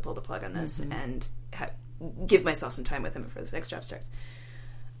to pull the plug on this and give myself some time with him before this next job starts.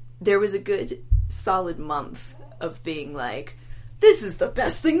 There was a good solid month of being like, this is the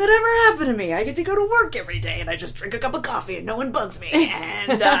best thing that ever happened to me. I get to go to work every day, and I just drink a cup of coffee, and no one bugs me,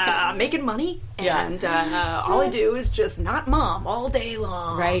 and I'm making money, and all I do is just not mom all day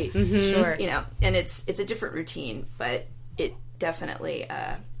long. Right, sure. And it's a different routine, but it definitely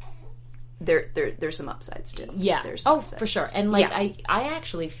there's some upsides too. Yeah. There's some upsides. For sure. And like I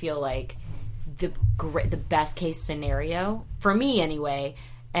actually feel like the best case scenario for me anyway,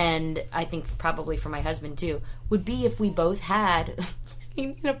 and I think probably for my husband too, would be if we both had,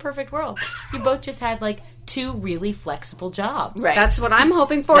 in a perfect world, you both just had like two really flexible jobs. Right. That's what I'm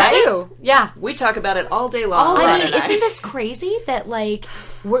hoping for too. Yeah. We talk about it all day long. Isn't this crazy that like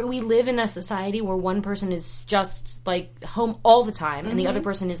we live in a society where one person is just like home all the time, and the other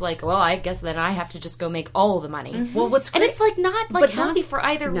person is like, well, I guess then I have to just go make all the money. Well, what's great, and it's like not like healthy for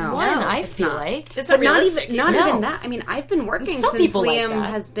either one. I feel like it's not realistic. Not even that. I mean, I've been working since Liam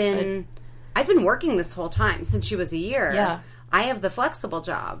has been. I've been working this whole time since she was a year. Yeah. I have the flexible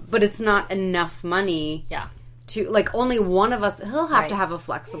job, but it's not enough money. Yeah. To like only one of us, he'll have to have a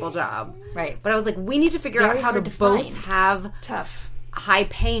flexible job. Right. But I was like, we need to figure out how to both have tough,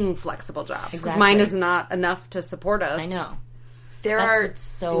 high-paying flexible jobs, because mine is not enough to support us. I know. That's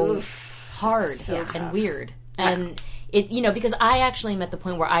so hard and weird, and it because I actually am at the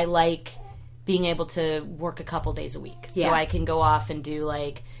point where I like being able to work a couple days a week, so I can go off and do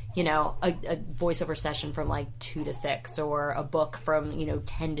like. A voiceover session from like 2 to 6, or a book from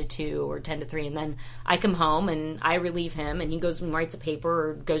 10 to 2 or 10 to 3, and then I come home and I relieve him, and he goes and writes a paper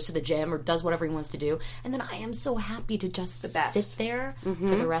or goes to the gym or does whatever he wants to do, and then I am so happy to just sit there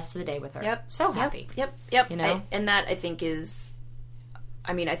for the rest of the day with her. Yep, so happy. Yep. And that I think is,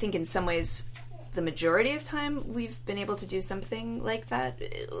 I think in some ways the majority of time we've been able to do something like that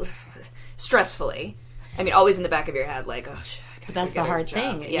stressfully. Always in the back of your head, like, oh shit. But that's the hard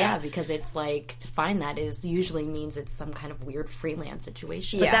thing, because it's like to find that usually means it's some kind of weird freelance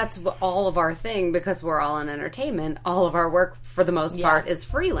situation. But that's all of our thing, because we're all in entertainment. All of our work, for the most part, is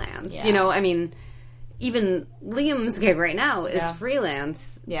freelance. Yeah. Even Liam's gig right now is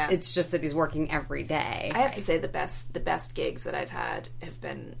freelance. Yeah, it's just that he's working every day. I have to say the best gigs that I've had have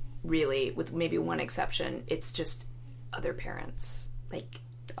been really, with maybe one exception, it's just other parents, like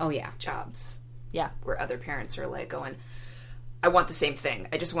jobs. Yeah, where other parents are like going, I want the same thing.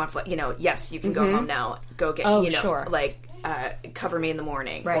 I just want, yes, you can go home now. Go get, cover me in the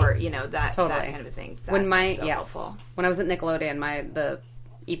morning, or that kind of a thing. That's so helpful. When I was at Nickelodeon, the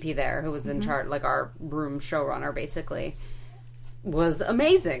EP there, who was in charge, like our room showrunner, basically, was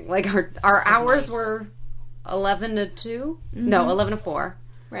amazing. Like our hours were 11 to 2, 11 to 4,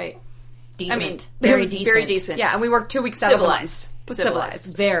 right? Decent, very decent. Yeah, and we worked 2 weeks civilized.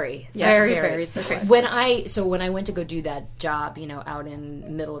 Civilized. Very civilized. When I went to go do that job, out in the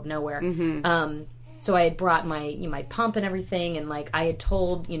middle of nowhere, so I had brought my pump and everything, and like I had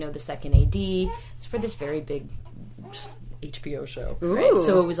told the second AD, it's for this very big HBO show. Right?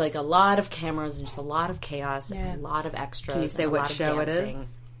 So it was like a lot of cameras and just a lot of chaos and a lot of extras. Can you say what show it is?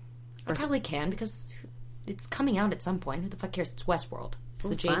 I probably can, because it's coming out at some point. Who the fuck cares? It's Westworld. It's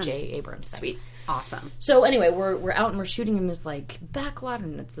the J.J. Abrams thing. Sweet. Awesome. So anyway, we're out and we're shooting in this like backlot,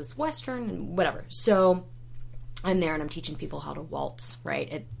 and it's this Western and whatever. So I'm there and I'm teaching people how to waltz, right,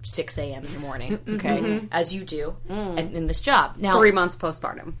 at 6 a.m. in the morning, okay, as you do in this job. Now, 3 months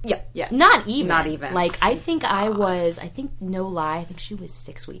postpartum. Yeah. Not even. Not even. Like, I think no lie, I think she was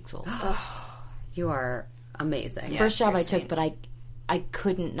 6 weeks old. You are amazing. First job I took, but I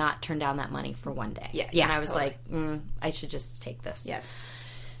couldn't not turn down that money for one day. Yeah, and I was like, I should just take this. Yes.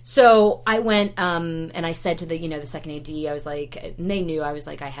 So I went, and I said to the second AD, I was like, and they knew I was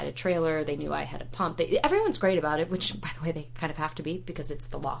like, I had a trailer. They knew I had a pump. Everyone's great about it, which, by the way, they kind of have to be because it's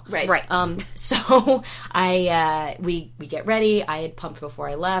the law. Right. So we get ready. I had pumped before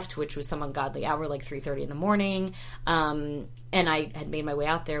I left, which was some ungodly hour, like 3:30 in the morning. And I had made my way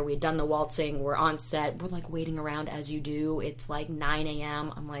out there. We had done the waltzing. We're on set. We're like waiting around as you do. It's like 9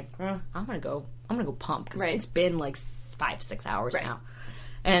 a.m. I'm like, I'm gonna go pump because it's been like 5-6 hours now.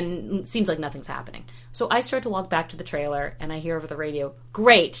 And it seems like nothing's happening. So I start to walk back to the trailer, and I hear over the radio,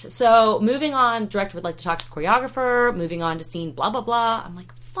 great. So moving on, director would like to talk to the choreographer, moving on to scene, blah, blah, blah. I'm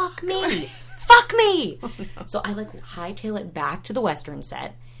like, fuck me. Fuck me. Oh, no. So I hightail it back to the Western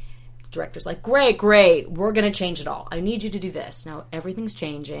set. Director's like, great. We're going to change it all. I need you to do this. Now everything's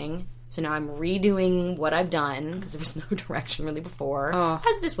changing. So now I'm redoing what I've done, because there was no direction really before.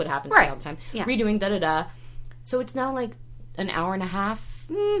 As this would happen to me all the time. Yeah. Redoing da-da-da. So it's now like an hour and a half,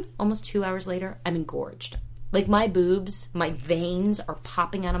 almost 2 hours later, I'm engorged. Like, my boobs, my veins are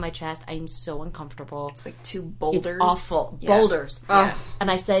popping out of my chest. I am so uncomfortable. It's like 2 boulders. It's awful. Yeah. Boulders. Yeah.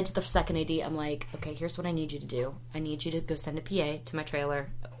 And I said to the second AD, I'm like, okay, here's what I need you to do. I need you to go send a PA to my trailer.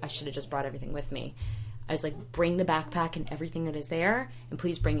 I should have just brought everything with me. I was like, bring the backpack and everything that is there, and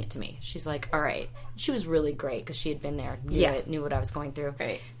please bring it to me. She's like, all right. She was really great, because she had been there, knew what I was going through.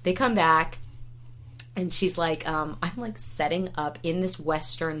 Right. They come back. And she's like, I'm like setting up in this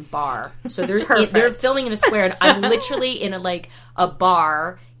Western bar. So they're filming in a square, and I'm literally in a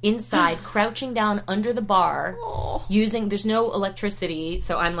bar inside, crouching down under the bar, there's no electricity.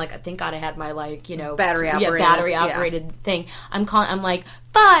 So I'm like, thank God I had my battery operated thing. I'm like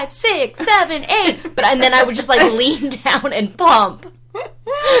 5, 6, 7, 8, and then I would just lean down and pump.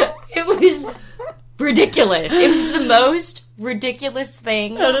 It was ridiculous. It was the most ridiculous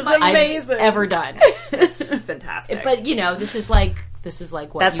thing I've ever done. It's fantastic. But this is like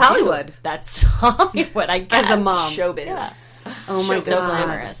what that's you Hollywood. Do. That's Hollywood. I guess as a mom, showbiz. Yeah. Oh my God, so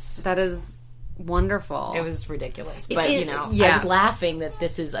glamorous. That is wonderful. It was ridiculous, but I was laughing that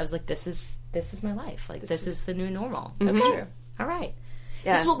this is my life. Like this is the new normal. That's true. All right,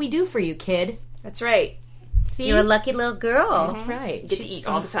 yeah. This is what we do for you, kid. That's right. See? You're a lucky little girl. That's right. You get to eat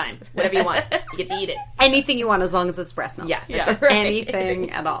all the time. Whatever you want. You get to eat it. Anything you want, as long as it's breast milk. Yeah. Right.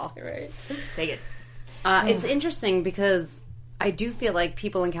 Anything at all. Right. Take it. It's interesting because I do feel like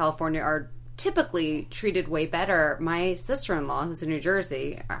people in California are typically treated way better. My sister-in-law, who's in New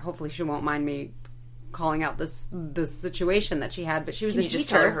Jersey, hopefully she won't mind me calling out this situation that she had, but she was a teacher. You just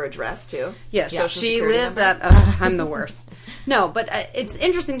tell her address, too? Yes. Yeah. She lives at... I'm the worst. No, but it's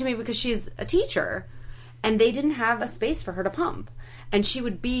interesting to me because she's a teacher, and they didn't have a space for her to pump. And she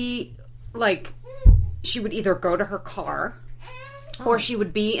would be, she would either go to her car, or she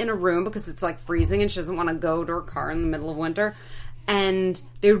would be in a room because it's, freezing, and she doesn't want to go to her car in the middle of winter. And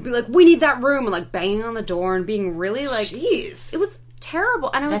they would be like, we need that room, and, banging on the door and being really, Jeez. It was terrible.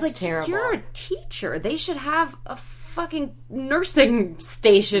 And I was like, terrible. You're a teacher. They should have a fucking nursing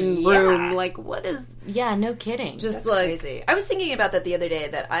station room. What is... Yeah, no kidding. That's crazy. I was thinking about that the other day,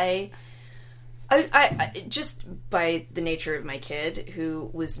 that I just by the nature of my kid, who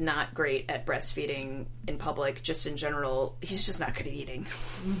was not great at breastfeeding in public, just in general, he's just not good at eating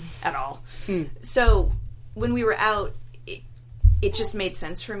at all. So when we were out, it just made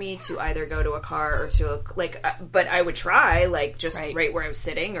sense for me to either go to a car or to but I would try, right where I was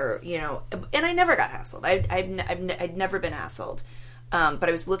sitting, or, and I never got hassled. I'd never been hassled. But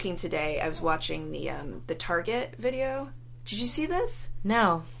I was looking today, I was watching the Target video. Did you see this?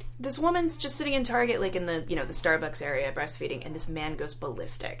 No. This woman's just sitting in Target, in the, the Starbucks area, breastfeeding, and this man goes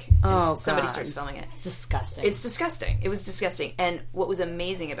ballistic. Oh, somebody God. starts filming it. It's disgusting. It's disgusting. It was disgusting. And what was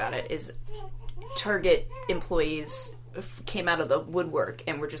amazing about it is Target employees came out of the woodwork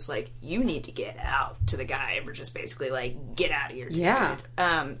and were just like, you need to get out, to the guy. And we're just basically like, get out of here, dude. Yeah.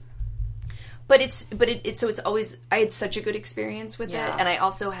 But it's always, I had such a good experience with it. And I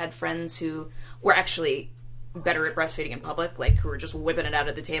also had friends who were actually better at breastfeeding in public, who were just whipping it out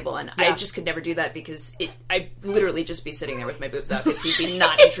at the table, and I just could never do that because I'd literally just be sitting there with my boobs out because he'd be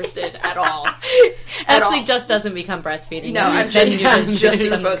not interested at all. Actually, just doesn't become breastfeeding. No, I'm just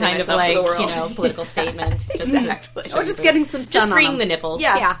exposing kind of myself to the world. Political statement. Exactly. Or just getting some sun just freeing on the nipples.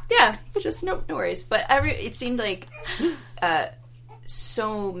 Yeah. Just no worries. But it seemed like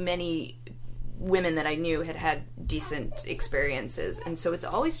so many women that I knew had decent experiences, and so it's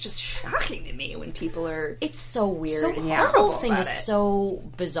always just shocking to me when people are. It's so weird. So the whole thing is it. so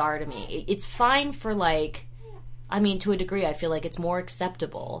bizarre to me. It's fine for like. I mean, to a degree, I feel like it's more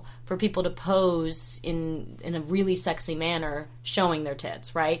acceptable for people to pose in a really sexy manner, showing their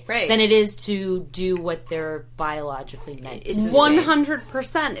tits, right? Right. Than it is to do what they're biologically meant to do.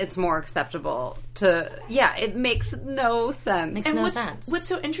 100% it's more acceptable to... Yeah, it makes no sense. Makes no sense. What's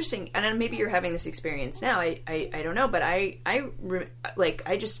so interesting, and maybe you're having this experience now, I don't know, but I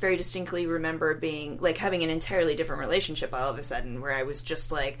just very distinctly remember being, like, having an entirely different relationship all of a sudden, where I was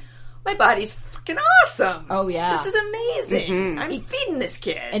just like... My body's fucking awesome. Oh, yeah. This is amazing. I'm feeding this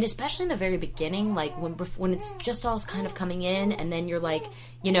kid. And especially in the very beginning, like when it's just all kind of coming in, and then you're like,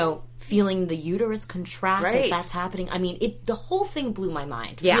 you know, feeling the uterus contract as that's happening. I mean, the whole thing blew my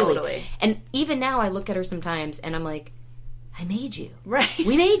mind. Yeah, really. totally. And even now I look at her sometimes and I'm like, I made you. Right.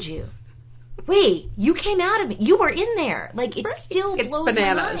 We made you. Wait, you came out of me. You were in there. Like, it still blows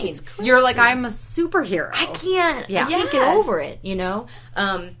my mind. You're like, I'm a superhero. I can't get over it, you know?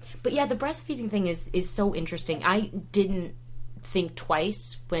 But yeah, the breastfeeding thing is so interesting. I didn't think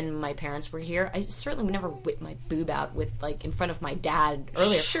twice when my parents were here. I certainly would never whip my boob out with, like, in front of my dad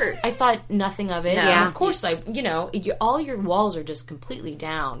earlier. Sure. I thought nothing of it. No. And of course, all your walls are just completely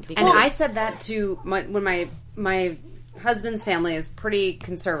down. And I said that to when my husband's family is pretty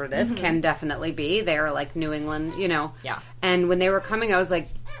conservative, can definitely be. They're like New England, you know. Yeah. And when they were coming, I was like,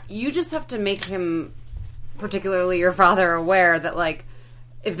 you just have to make him, particularly your father, aware that, like,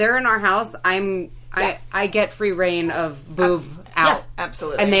 if they're in our house, I get free reign of boob out. Yeah,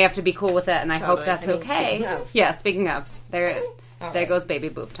 absolutely. And they have to be cool with it, and I hope that's okay. Speaking of. Yeah, speaking of. There goes baby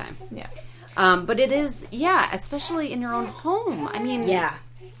boob time. Yeah. But it is, especially in your own home. I mean... Yeah,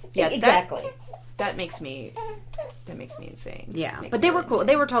 exactly. That makes me insane. Yeah, Makes but me they were really cool. insane.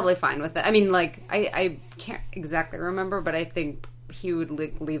 They were totally fine with it. I mean, like, I can't exactly remember, but I think he would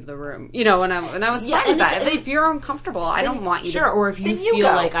leave the room. You know, and I was fine with that. If you're uncomfortable, I don't want you to... or if you feel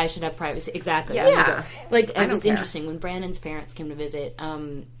like I should have privacy. Exactly. Yeah. Like, it was interesting when Brandon's parents came to visit.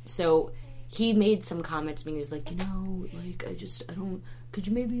 So he made some comments to me. He was like, you know, like, I don't... Could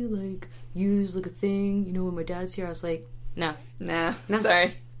you maybe, like, use, like, a thing, you know, when my dad's here? I was like, no.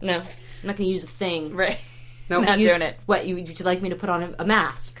 Sorry. No. I'm not going to use a thing. Right. No, not doing it. What, would you like me to put on a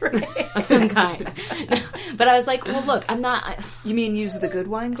mask of some kind? But I was like, well, look, I'm not... You mean use the good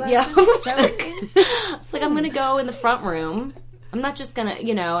wine glasses? Yeah. It's like, I'm going to go in the front room. I'm not just going to,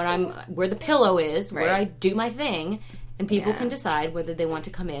 you know, and I'm where the pillow is, where I do my thing, and people can decide whether they want to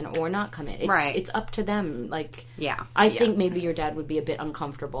come in or not come in. It's up to them. Like, I think maybe your dad would be a bit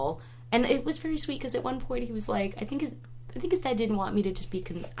uncomfortable. And it was very sweet, because at one point he was like, I think his dad didn't want me to just be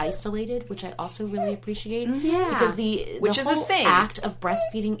isolated, which I also really appreciate. Yeah. Because the whole a thing. act of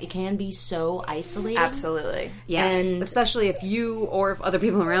breastfeeding, it can be so isolating. Absolutely. Yes. And especially if you or if other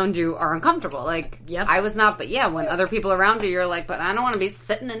people around you are uncomfortable. Like, Yep. I was not, but when other people around you, you're like, but I don't want to be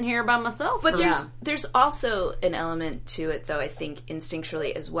sitting in here by myself. But there's also an element to it, though, I think,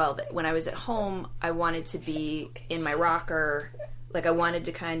 instinctually as well, that when I was at home, I wanted to be in my rocker. Like, I wanted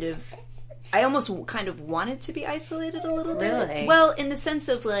to I almost kind of wanted to be isolated a little bit. Really? Well, in the sense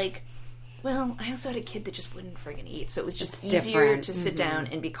of, like, well, I also had a kid that just wouldn't friggin' eat, so it was just easier different. to sit down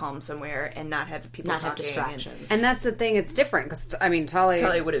and be calm somewhere and not have people not talking. have distractions. And that's the thing, it's different, because, I mean,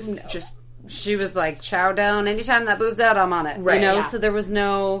 Tali would have just... She was like, chow down, anytime that boob's out, I'm on it. Right, you know? yeah. So there was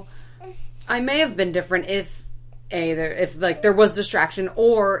no... I may have been different if there was distraction,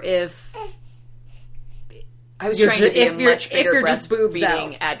 or if... I was trying to be a much bigger just boobs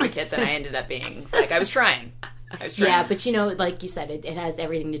breastfeeding out. advocate than I ended up being. Like, I was trying. Yeah, but you know, like you said, it has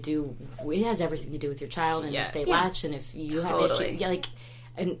everything to do. It has everything to do with your child, and if they latch, and if you have itchy,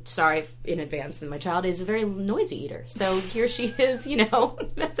 And sorry in advance that my child is a very noisy eater, so here she is, you know,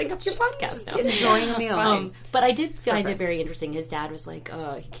 messing up your podcast. Now. Enjoying the meal. But I did find it very interesting. His dad was like,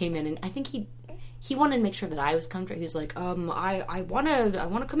 he came in, and I think he wanted to make sure that I was comfortable. He was like, I want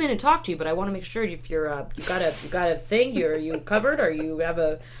to come in and talk to you, but I want to make sure if you're you got a thing, are you covered, or you have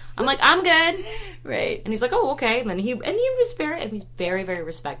a. I'm like, I'm good, right? And he's like, oh, okay. And then he was very, very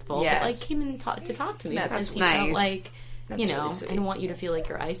respectful. Yes. But like came in to talk to me. That's because nice. He felt like. That's You know, really sweet. I don't want you to feel like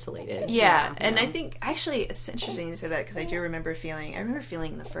you're isolated. Yeah, and I think actually it's interesting you say that, because I remember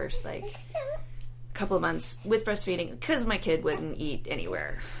feeling the first like couple of months with breastfeeding, because my kid wouldn't eat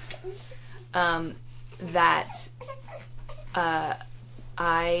anywhere. That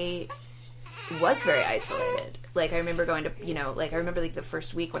I was very isolated. Like I remember going to I remember like the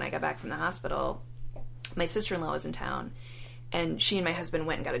first week when I got back from the hospital, my sister-in-law was in town, and she and my husband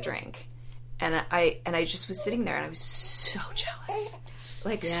went and got a drink. And I just was sitting there, and I was so jealous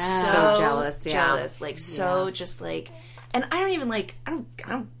Like, So jealous. jealous, Like, so just, like... And I don't even, like... I'm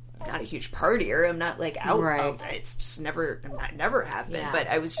not a huge partier. I'm not, like, out. Right. It's just never... I never have been. Yeah. But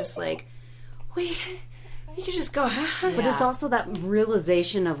I was just like, wait... You could just go... But it's also that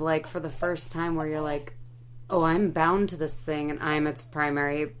realization of, like, for the first time where you're like, oh, I'm bound to this thing and I'm its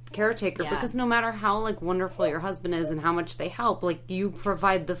primary caretaker. Yeah. Because no matter how, like, wonderful your husband is and how much they help, like, you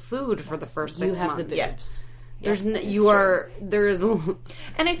provide the food for the first 6 You have months. the boobs. There's there is And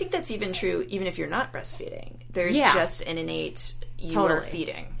I think that's even true even if you're not breastfeeding. There's Yeah. just an innate... You Totally. are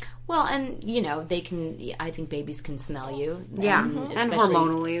feeding. Well, and you know they can. I think babies can smell you. Yeah. and, And especially-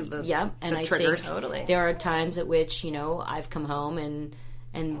 hormonally, the- Yep, and the I triggers. think Totally. there are times at which I've come home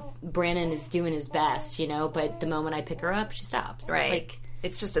and Brandon is doing his best, but the moment I pick her up, she stops. Right. Like,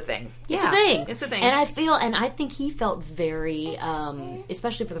 It's just a thing. it's a thing. It's a thing. And I think he felt very,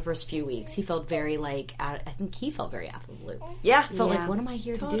 especially for the first few weeks, he felt very I think he felt very out of the loop. Yeah. He felt Yeah. like, what am I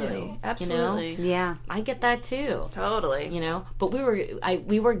here to do? Totally. Absolutely. yeah. I get that too. Totally. But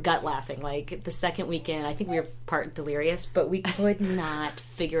we were gut laughing. Like the second weekend, I think we were part delirious, but we could not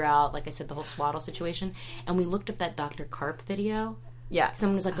figure out, like I said, the whole swaddle situation. And we looked up that Dr. Karp video. Yeah.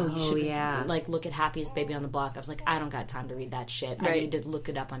 Someone was like, "Oh, you should yeah. look at Happiest Baby on the Block." I was like, "I don't got time to read that shit. I Right. need to look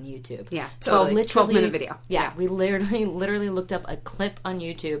it up on YouTube." Yeah. Totally. 12-minute video. Yeah, we literally looked up a clip on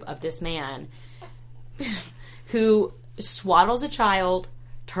YouTube of this man who swaddles a child,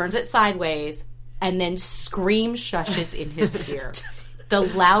 turns it sideways, and then scream shushes in his ear. The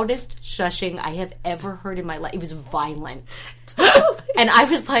loudest shushing I have ever heard in my life. It was violent. And I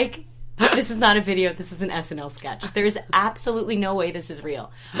was like, this is not a video. This is an SNL sketch. There's absolutely no way this is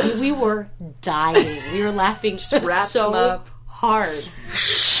real. I mean, we were dying. We were laughing wraps so him up. hard.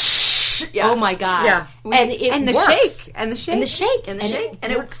 Yeah. Oh my god! Yeah. And it And the works. shake. And the shake. And the shake. And the shake.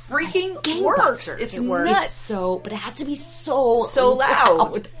 And it freaking works. gangbusters. It's It works. nuts. But it has to be so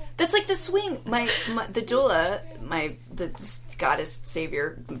Loud. That's like the swing. The doula, the goddess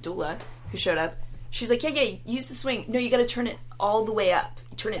savior doula who showed up. She's like, yeah, use the swing. No, you got to turn it all the way up.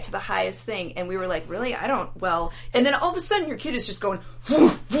 Turn it to the highest thing. And we were like, really? I don't. Well, and then all of a sudden your kid is just going.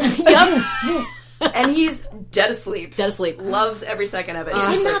 And he's dead asleep. Dead asleep. Loves every second of it. He's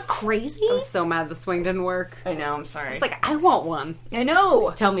Isn't just that like, crazy? I was so mad the swing didn't work. I know. I'm sorry. It's like, I want one. I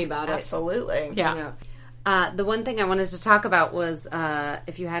know. Tell me about it. Absolutely. Yeah. The one thing I wanted to talk about was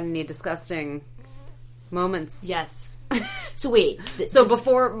if you had any disgusting moments. Yes. So wait. So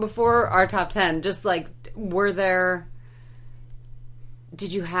before our top 10, just like,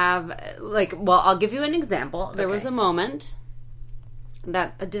 did you have, like, well, I'll give you an example. There was a moment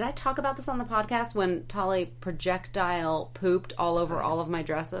that, did I talk about this on the podcast when Tali projectile pooped all over all of my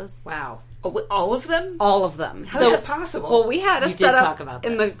dresses? Wow. All of them? All of them. How is that possible? Well, we had a You did setup talk about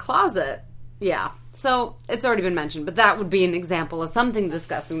in the this. closet. Yeah. So it's already been mentioned, but that would be an example of something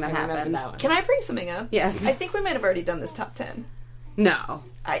disgusting that remember happened. that one. Can I bring something up? Yes. I think we might have already done this top 10. No.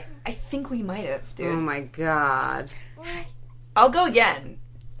 I think we might have, dude. Oh my god. I'll go again.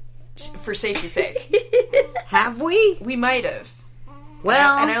 For safety's sake. Have we? We might have.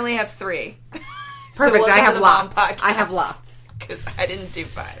 Well, And I only have 3. perfect. I have lots. Podcast. I have lots. Because I didn't do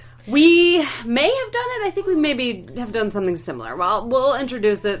 5. We may have done it. I think we maybe have done something similar. Well, we'll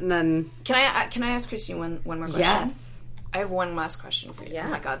introduce it and then. Can I ask Christine one more question? Yes. I have one last question for you. Yeah.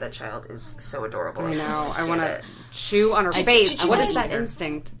 Oh my god, that child is so adorable. I know. I want to chew on her did face. you What guys- is that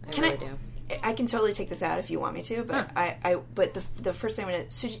instinct? Can really I? do. I can totally take this out if you want me to, but but the first thing I'm gonna.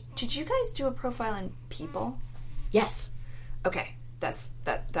 So did you guys do a profile in People? Yes. Okay,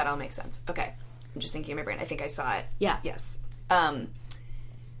 that all makes sense. Okay, I'm just thinking in my brain. I think I saw it. Yeah. Yes.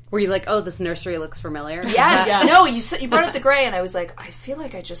 Were you like, oh, this nursery looks familiar? Yes. Yeah. No, you brought up the gray, and I was like, I feel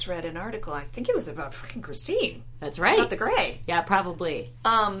like I just read an article. I think it was about freaking Christine. That's right. About the gray. Yeah, probably.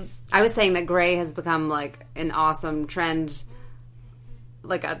 I was saying that gray has become like an awesome trend.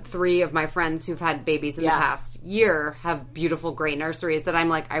 Like 3 of my friends who've had babies in the past year have beautiful gray nurseries that I'm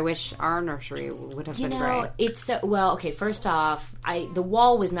like, I wish our nursery would have been gray. It's well, okay. First off, the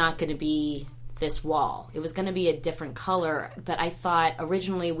wall was not going to be this wall. It was going to be a different color, but I thought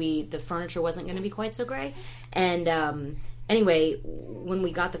originally the furniture wasn't going to be quite so gray. And anyway, when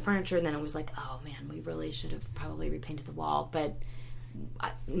we got the furniture, then it was like, oh man, we really should have probably repainted the wall, but.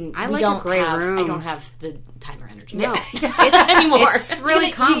 I like a gray room. I don't have the time or energy. No, anymore. It's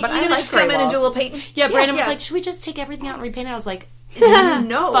really calm, but I like gray come in and walls. do a little painting. Yeah, Brandon yeah. was like, should we just take everything out and repaint it? I was like,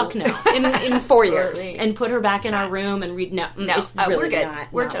 No, fuck no. in 4 years. Absolutely. And put her back in our room and read. No, it's really we're good. not.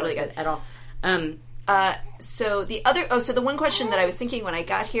 We're not totally worth good. it at all. So the one question that I was thinking when I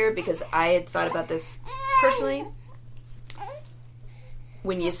got here, because I had thought about this personally,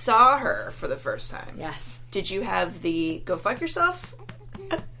 when you saw her for the first time, Yes. did you have the go fuck yourself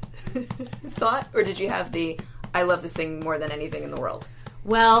thought? Or did you have the, I love this thing more than anything in the world?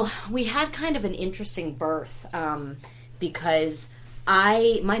 Well, we had kind of an interesting birth because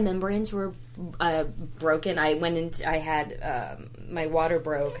my membranes were broken. I went into, I had my water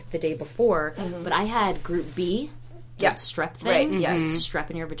broke the day before, but I had Group B. That strep thing. Right. Yes. Strep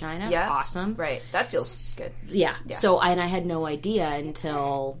in your vagina. Yeah. Awesome. Right. That feels good. Yeah. So, and I had no idea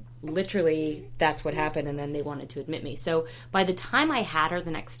until literally that's what happened, and then they wanted to admit me. So by the time I had her the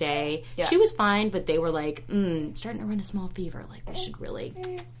next day, she was fine, but they were like, starting to run a small fever. Like, we should really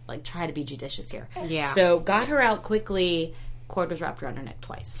like try to be judicious here. Yeah. So got her out quickly. Cord was wrapped around her neck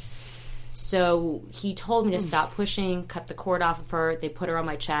twice. So he told me to stop pushing, cut the cord off of her. They put her on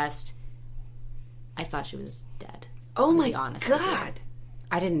my chest. I thought she was dead. Oh my God.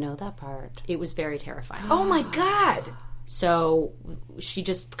 I didn't know that part. It was very terrifying. Oh my God. So she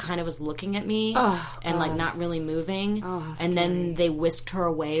just kind of was looking at me and like not really moving. And then they whisked her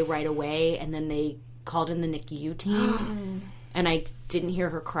away right away. And then they called in the NICU team. And I didn't hear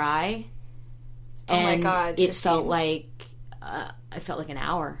her cry. And oh my God. It felt like I felt like an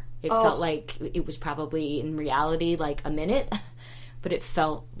hour. It felt like it was probably in reality like a minute. But it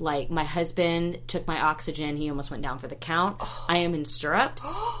felt like my husband took my oxygen. He almost went down for the count. I am in stirrups.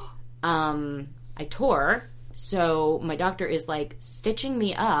 I tore. So my doctor is like stitching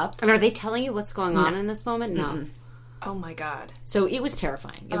me up. And are they telling you what's going on in this moment? No. Mm-hmm. Oh my God. So it was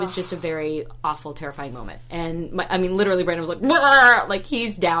terrifying. It was just a very awful, terrifying moment. And literally Brandon was like, "Brr!" Like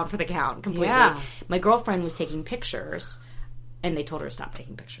he's down for the count completely. Yeah. My girlfriend was taking pictures. And they told her to stop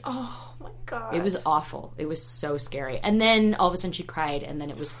taking pictures. Oh, my God. It was awful. It was so scary. And then all of a sudden she cried, and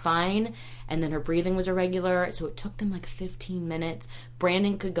then it was fine. And then her breathing was irregular. So it took them like 15 minutes.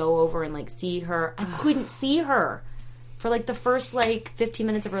 Brandon could go over and like see her. I couldn't see her for like the first like 15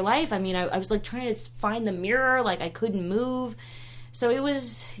 minutes of her life. I mean, I was like trying to find the mirror. Like I couldn't move. So it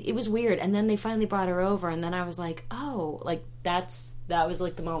was weird. And then they finally brought her over. And then I was like, oh, like that was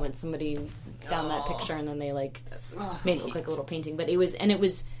like the moment somebody found that picture, and then they like made it look like a little painting. But it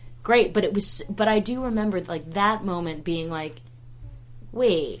was great. But I do remember like that moment being like,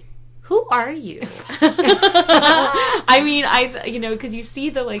 wait, who are you? I mean, because you see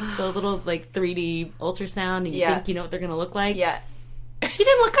the little like 3D ultrasound, and you think you know what they're gonna look like. Yeah. She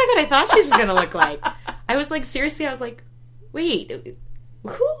didn't look like what I thought she was gonna look like. I was like, seriously, I was like, wait,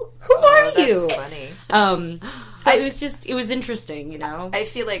 who are you? That's funny. So it was interesting, you know? I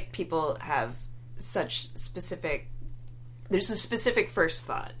feel like people have such there's a specific first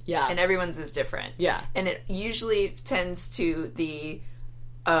thought. Yeah. And everyone's is different. Yeah. And it usually tends to the,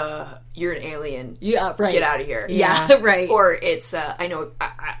 you're an alien. Yeah, right. Get out of here. Yeah, right. Or it's, I know,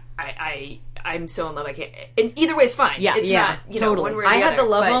 I'm so in love, I can't. And either way is fine. Yeah, it's yeah, not, totally. one way or the I had other, the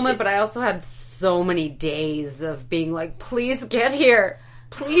love moment, but I also had so many days of being like, please get here.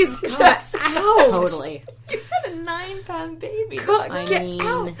 Please get out. Totally. You've got a 9-pound baby. Get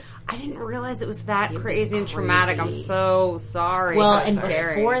out. I didn't realize it was that crazy and crazy. traumatic. I'm so sorry. Well, so and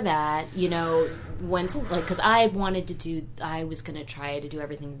scary. before that, once, because I was going to try to do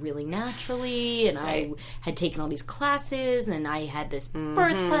everything really naturally, and I had taken all these classes, and I had this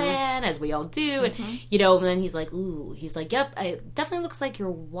birth plan, as we all do, and, and then he's like, yep, it definitely looks like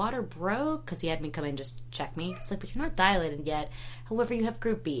your water broke, because he had me come in and just check me. It's like, but you're not dilated yet. However, you have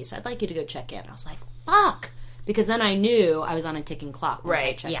Group B, so I'd like you to go check in. I was like, fuck! Because then I knew I was on a ticking clock once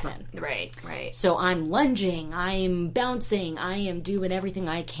I checked in. Right. So I'm lunging, I'm bouncing, I am doing everything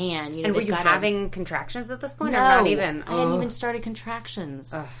I can. And were you having contractions at this point? No, or not even? I hadn't even started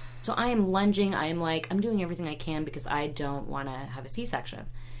contractions. Ugh. So I am lunging, I'm doing everything I can because I don't want to have a C-section.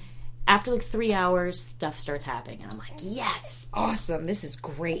 After like 3 hours, stuff starts happening. And I'm like, yes, awesome, this is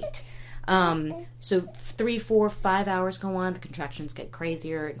great. So 3, 4, 5 hours go on, the contractions get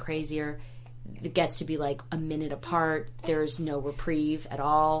crazier and crazier. It gets to be like a minute apart. There's no reprieve at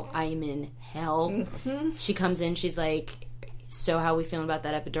all. I am in hell. She comes in. She's like, so how are we feeling about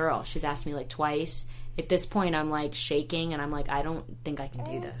that epidural? She's asked me like twice. At this point, I'm like shaking, and I'm like, I don't think I can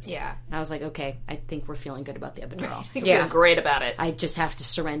do this. Yeah. And I was like, okay, I think we're feeling good about the epidural. You're feeling great about it. I just have to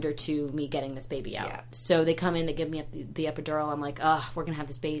surrender to me getting this baby out. Yeah. So they come in, they give me the epidural. I'm like, we're going to have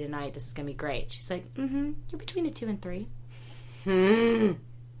this baby tonight. This is going to be great. She's like, you're between a 2 and 3.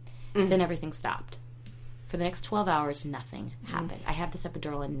 Then everything stopped. For the next 12 hours, nothing happened. I have this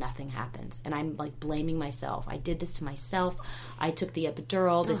epidural and nothing happens. And I'm like blaming myself. I did this to myself. I took the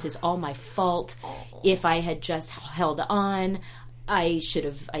epidural. This is all my fault. If I had just held on, I should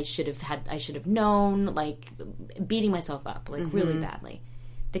have known, like beating myself up like really badly.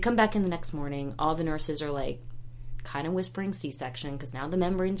 They come back in the next morning. All the nurses are like kind of whispering C-section because now the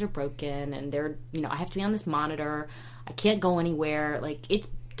membranes are broken and they're, I have to be on this monitor. I can't go anywhere. Like it's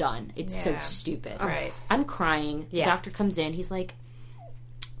done. It's so stupid. Right. I'm crying. Yeah. The doctor comes in. He's like,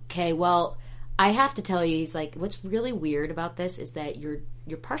 okay, well, I have to tell you, he's like, what's really weird about this is that you're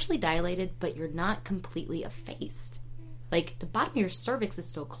partially dilated, but you're not completely effaced. Like, the bottom of your cervix is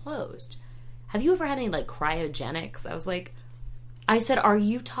still closed. Have you ever had any, like, cryogenics? I said, are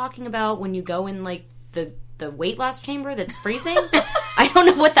you talking about when you go in, like, the weight loss chamber that's freezing? I don't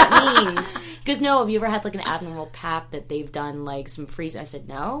know what that means. Because, no, have you ever had, like, an abnormal pap that they've done, like, some freezing? I said,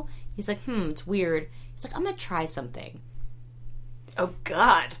 no. He's like, it's weird. He's like, I'm going to try something. Oh,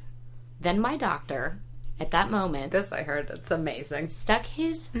 God. Then my doctor, at that moment... This I heard. It's amazing. Stuck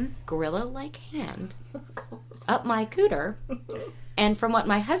his gorilla-like hand up my cooter. And from what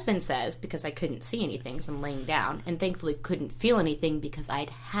my husband says, because I couldn't see anything because I'm laying down, and thankfully couldn't feel anything because I'd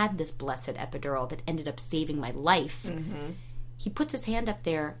had this blessed epidural that ended up saving my life, he puts his hand up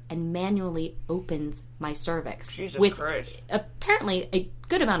there and manually opens my cervix. Jesus with Christ. Apparently a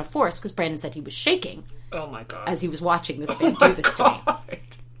good amount of force, because Brandon said he was shaking Oh, my God. as he was watching this man do this to me.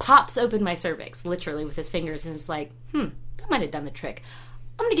 Pops open my cervix, literally, with his fingers, and is like, that might have done the trick.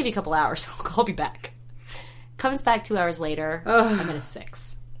 I'm going to give you a couple hours. I'll be back. Comes back 2 hours later. I'm at a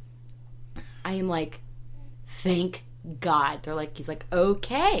 6. I am like, thank God. They're like, he's like,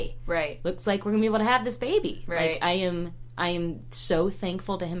 okay. Right. Looks like we're going to be able to have this baby. Right. Like, I am so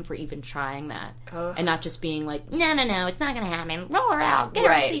thankful to him for even trying that. And not just being like, no, it's not going to happen. Roll her out. Get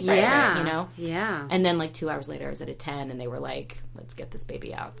her a C-section, Yeah. you know? Yeah. And then, like, 2 hours later, I was at a 10, and they were like, let's get this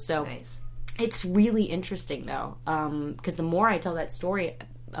baby out. So Nice. it's really interesting, though, because the more I tell that story,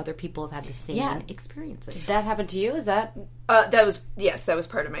 other people have had the same experiences. That happened to you? Is that... That was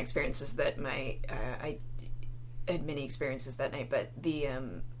part of my experience, was that I had many experiences that night, but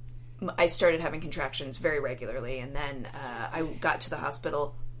I started having contractions very regularly, and then I got to the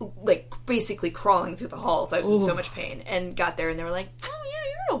hospital, like, basically crawling through the halls. I was in so much pain, and got there, and they were like, oh, yeah,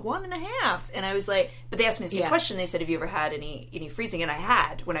 you're a 1.5. And I was like, but they asked me the same question. They said, have you ever had any freezing? And I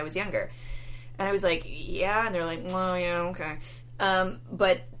had, when I was younger. And I was like, yeah. And they're like, well, yeah, okay.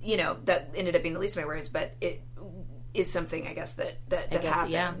 But, you know, that ended up being the least of my worries, but it is something, I guess, that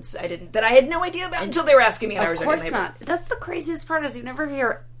happens. Yeah. That I had no idea about until they were asking me. Of course not. That's the craziest part, is you never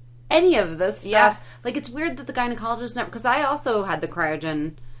hear any of this stuff. Yeah. Like, it's weird that the gynecologist never... Because I also had the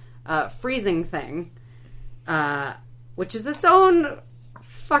cryogen freezing thing, which is its own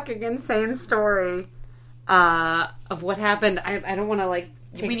fucking insane story of what happened. I don't want to, like,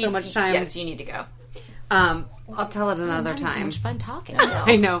 take so much time. Yes, you need to go. I'll tell it another time. So much fun talking.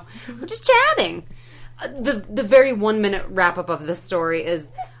 I know. We're just chatting. The very 1 minute wrap up of this story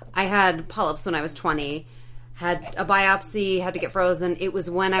is I had polyps when I was 20, had a biopsy, had to get frozen. It was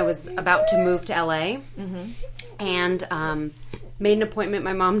when I was about to move to LA, and made an appointment.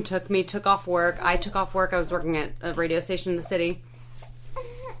 My mom took off work. I took off work. I was working at a radio station in the city.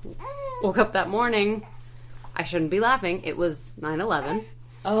 Woke up that morning. I shouldn't be laughing. It was 9/11.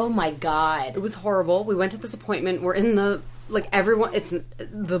 Oh my God. It was horrible. We went to this appointment. We're in the, like, everyone, it's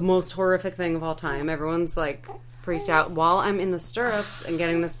the most horrific thing of all time. Everyone's, like, freaked out. While I'm in the stirrups and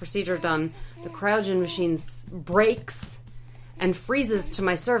getting this procedure done, the cryogen machine breaks and freezes to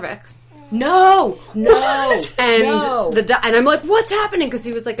my cervix. No! And and I'm like, what's happening? Because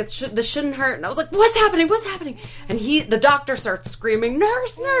he was like, this shouldn't hurt. And I was like, what's happening? And the doctor starts screaming,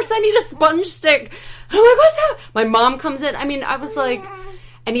 nurse, I need a sponge stick. And I'm like, what's happening? My mom comes in. I mean, I was like...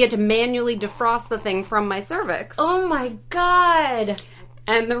 And he had to manually defrost the thing from my cervix. Oh my God.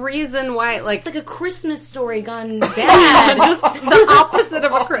 And the reason why, like... It's like a Christmas story gone bad. Just the opposite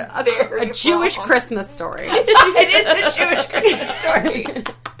of a Jewish Christmas story. It is a Jewish Christmas story.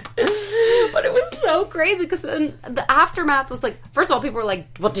 But it was so crazy, because the aftermath was like... First of all, people were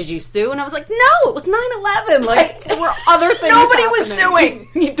like, what, did you sue? And I was like, no, it was 9/11. Like, there were other things Nobody happening. was suing.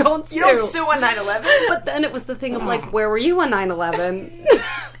 You don't sue. You don't sue on 9/11. But then it was the thing of, like, where were you on 9/11?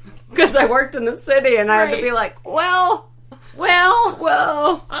 Because I worked in the city, and I had to be like, well.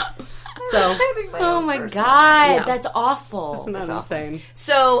 So, oh my God, Yeah. that's awful. Isn't that insane?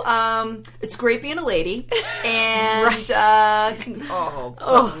 So, it's great being a lady, and look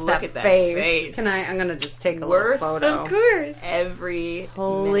at that face. I'm gonna just take a little photo. Of course. Every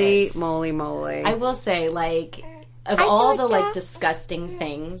Holy minute. moly! I will say, like, of all the, like, disgusting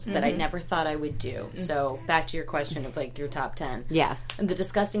things that I never thought I would do. So, back to your question of, like, your top 10. Yes. And the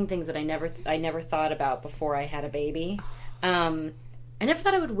disgusting things that I never thought about before I had a baby. I never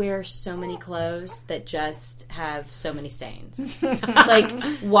thought I would wear so many clothes that just have so many stains. Like,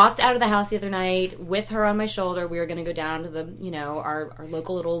 walked out of the house the other night with her on my shoulder. We were going to go down to the, our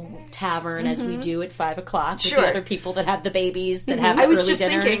local little tavern as we do at 5 o'clock with the other people that have the babies that have I was early just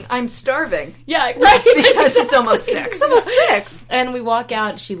dinners. thinking, I'm starving. Yeah, right. Because it's almost 6. It's almost 6. And we walk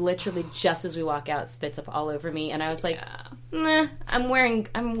out, she literally, just as we walk out, spits up all over me. And I was like, nah, I'm wearing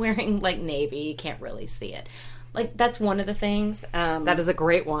like navy. You can't really see it. Like, that's one of the things. That is a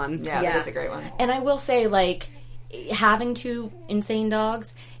great one. Yeah, that is a great one. And I will say, like, having 2 insane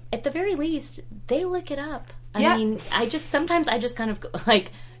dogs, at the very least, they lick it up. I mean, sometimes I just kind of,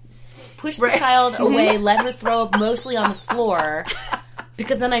 like, push the child away, let her throw up mostly on the floor,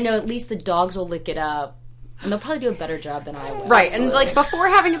 because then I know at least the dogs will lick it up. And they'll probably do a better job than I will. Right, Absolutely. and like before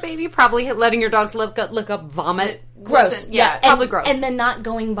having a baby, probably letting your dogs lick up vomit. Gross. Yeah, probably gross. And then not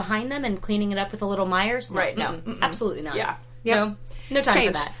going behind them and cleaning it up with a little Myers. No, Right, no. absolutely not. Yeah. No time Change.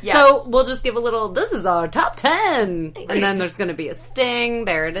 for that. Yeah. So we'll just give a little, this is our top 10. And then there's going to be a sting.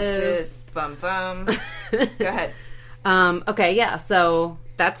 There it is. Bum bum. Go ahead. Okay, yeah, so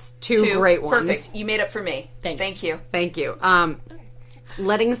that's 2 great ones. Perfect. You made up for me. Thanks. Thank you. Thank you.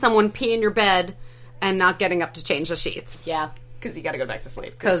 Letting someone pee in your bed and not getting up to change the sheets. Yeah. Because you got to go back to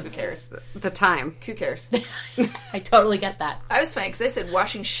sleep. Because who cares? The time. Who cares? I totally get that. I was funny because I said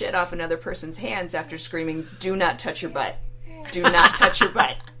washing shit off another person's hands after screaming, "Do not touch your butt. Do not touch your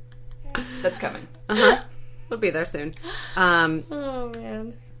butt." That's coming. We'll be there soon. Oh,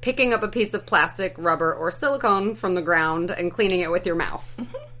 man. Picking up a piece of plastic, rubber, or silicone from the ground and cleaning it with your mouth.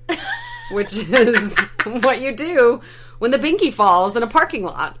 Which is what you do when the binky falls in a parking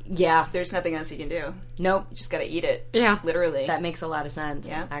lot. Yeah. There's nothing else you can do. Nope. You just got to eat it. Yeah. Literally. That makes a lot of sense,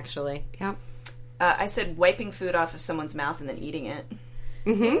 Yeah. actually. Yeah. I said wiping food off of someone's mouth and then eating it.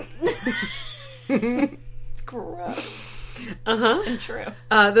 Gross. Uh-huh. True.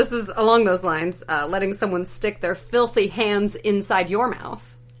 This is along those lines. Letting someone stick their filthy hands inside your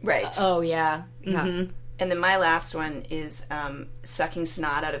mouth. Right. Oh, yeah. Yeah. And then my last one is sucking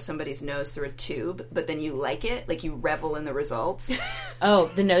snot out of somebody's nose through a tube, but then you like it, like you revel in the results. Oh,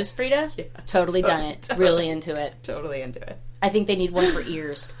 the nose Frida? Yeah. Totally done it. Really into it. Totally into it. I think they need one for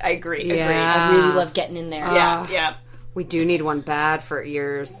ears. I agree. Yeah. I really love getting in there. Yeah, yeah. We do need one bad for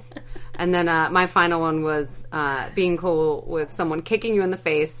ears. And then my final one was being cool with someone kicking you in the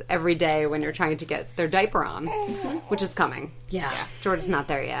face every day when you're trying to get their diaper on, which is coming. Yeah. George's not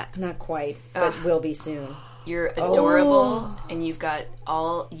there yet. Not quite, but will be soon. You're adorable, and you've got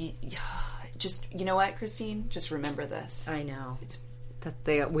all... just, you know what, Christine? Just remember this. I know.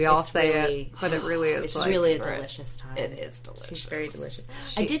 We all It's say really- it, but it really is It's like... really a Right. delicious time. It is delicious. She's very delicious.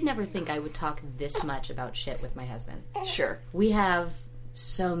 I did never think I would talk this much about shit with my husband. Sure. We have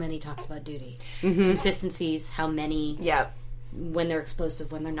so many talks about duty. Consistencies, how many... Yeah. When they're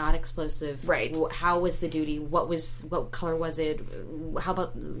explosive, when they're not explosive. Right. How was the duty? What color was it? How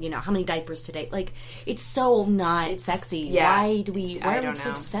about, how many diapers today? Like, it's so not sexy. yeah. Why I are don't we so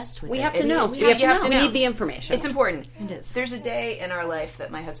know. obsessed with it? We have to know. you have to We know. need the information. It's important. It is. There's a day in our life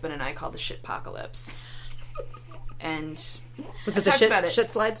that my husband and I call the shitpocalypse. And Was I've it the talked about it.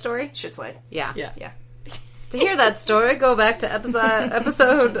 shit slide story? Shit slide. Yeah. Yeah. To hear that story, go back to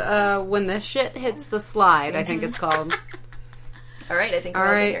episode When the Shit Hits the Slide, I think it's called. All right, I think All we're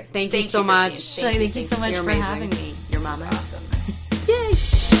all right, here. thank you so much. Christine. Thank you so much You're for amazing. having me. Your mama's.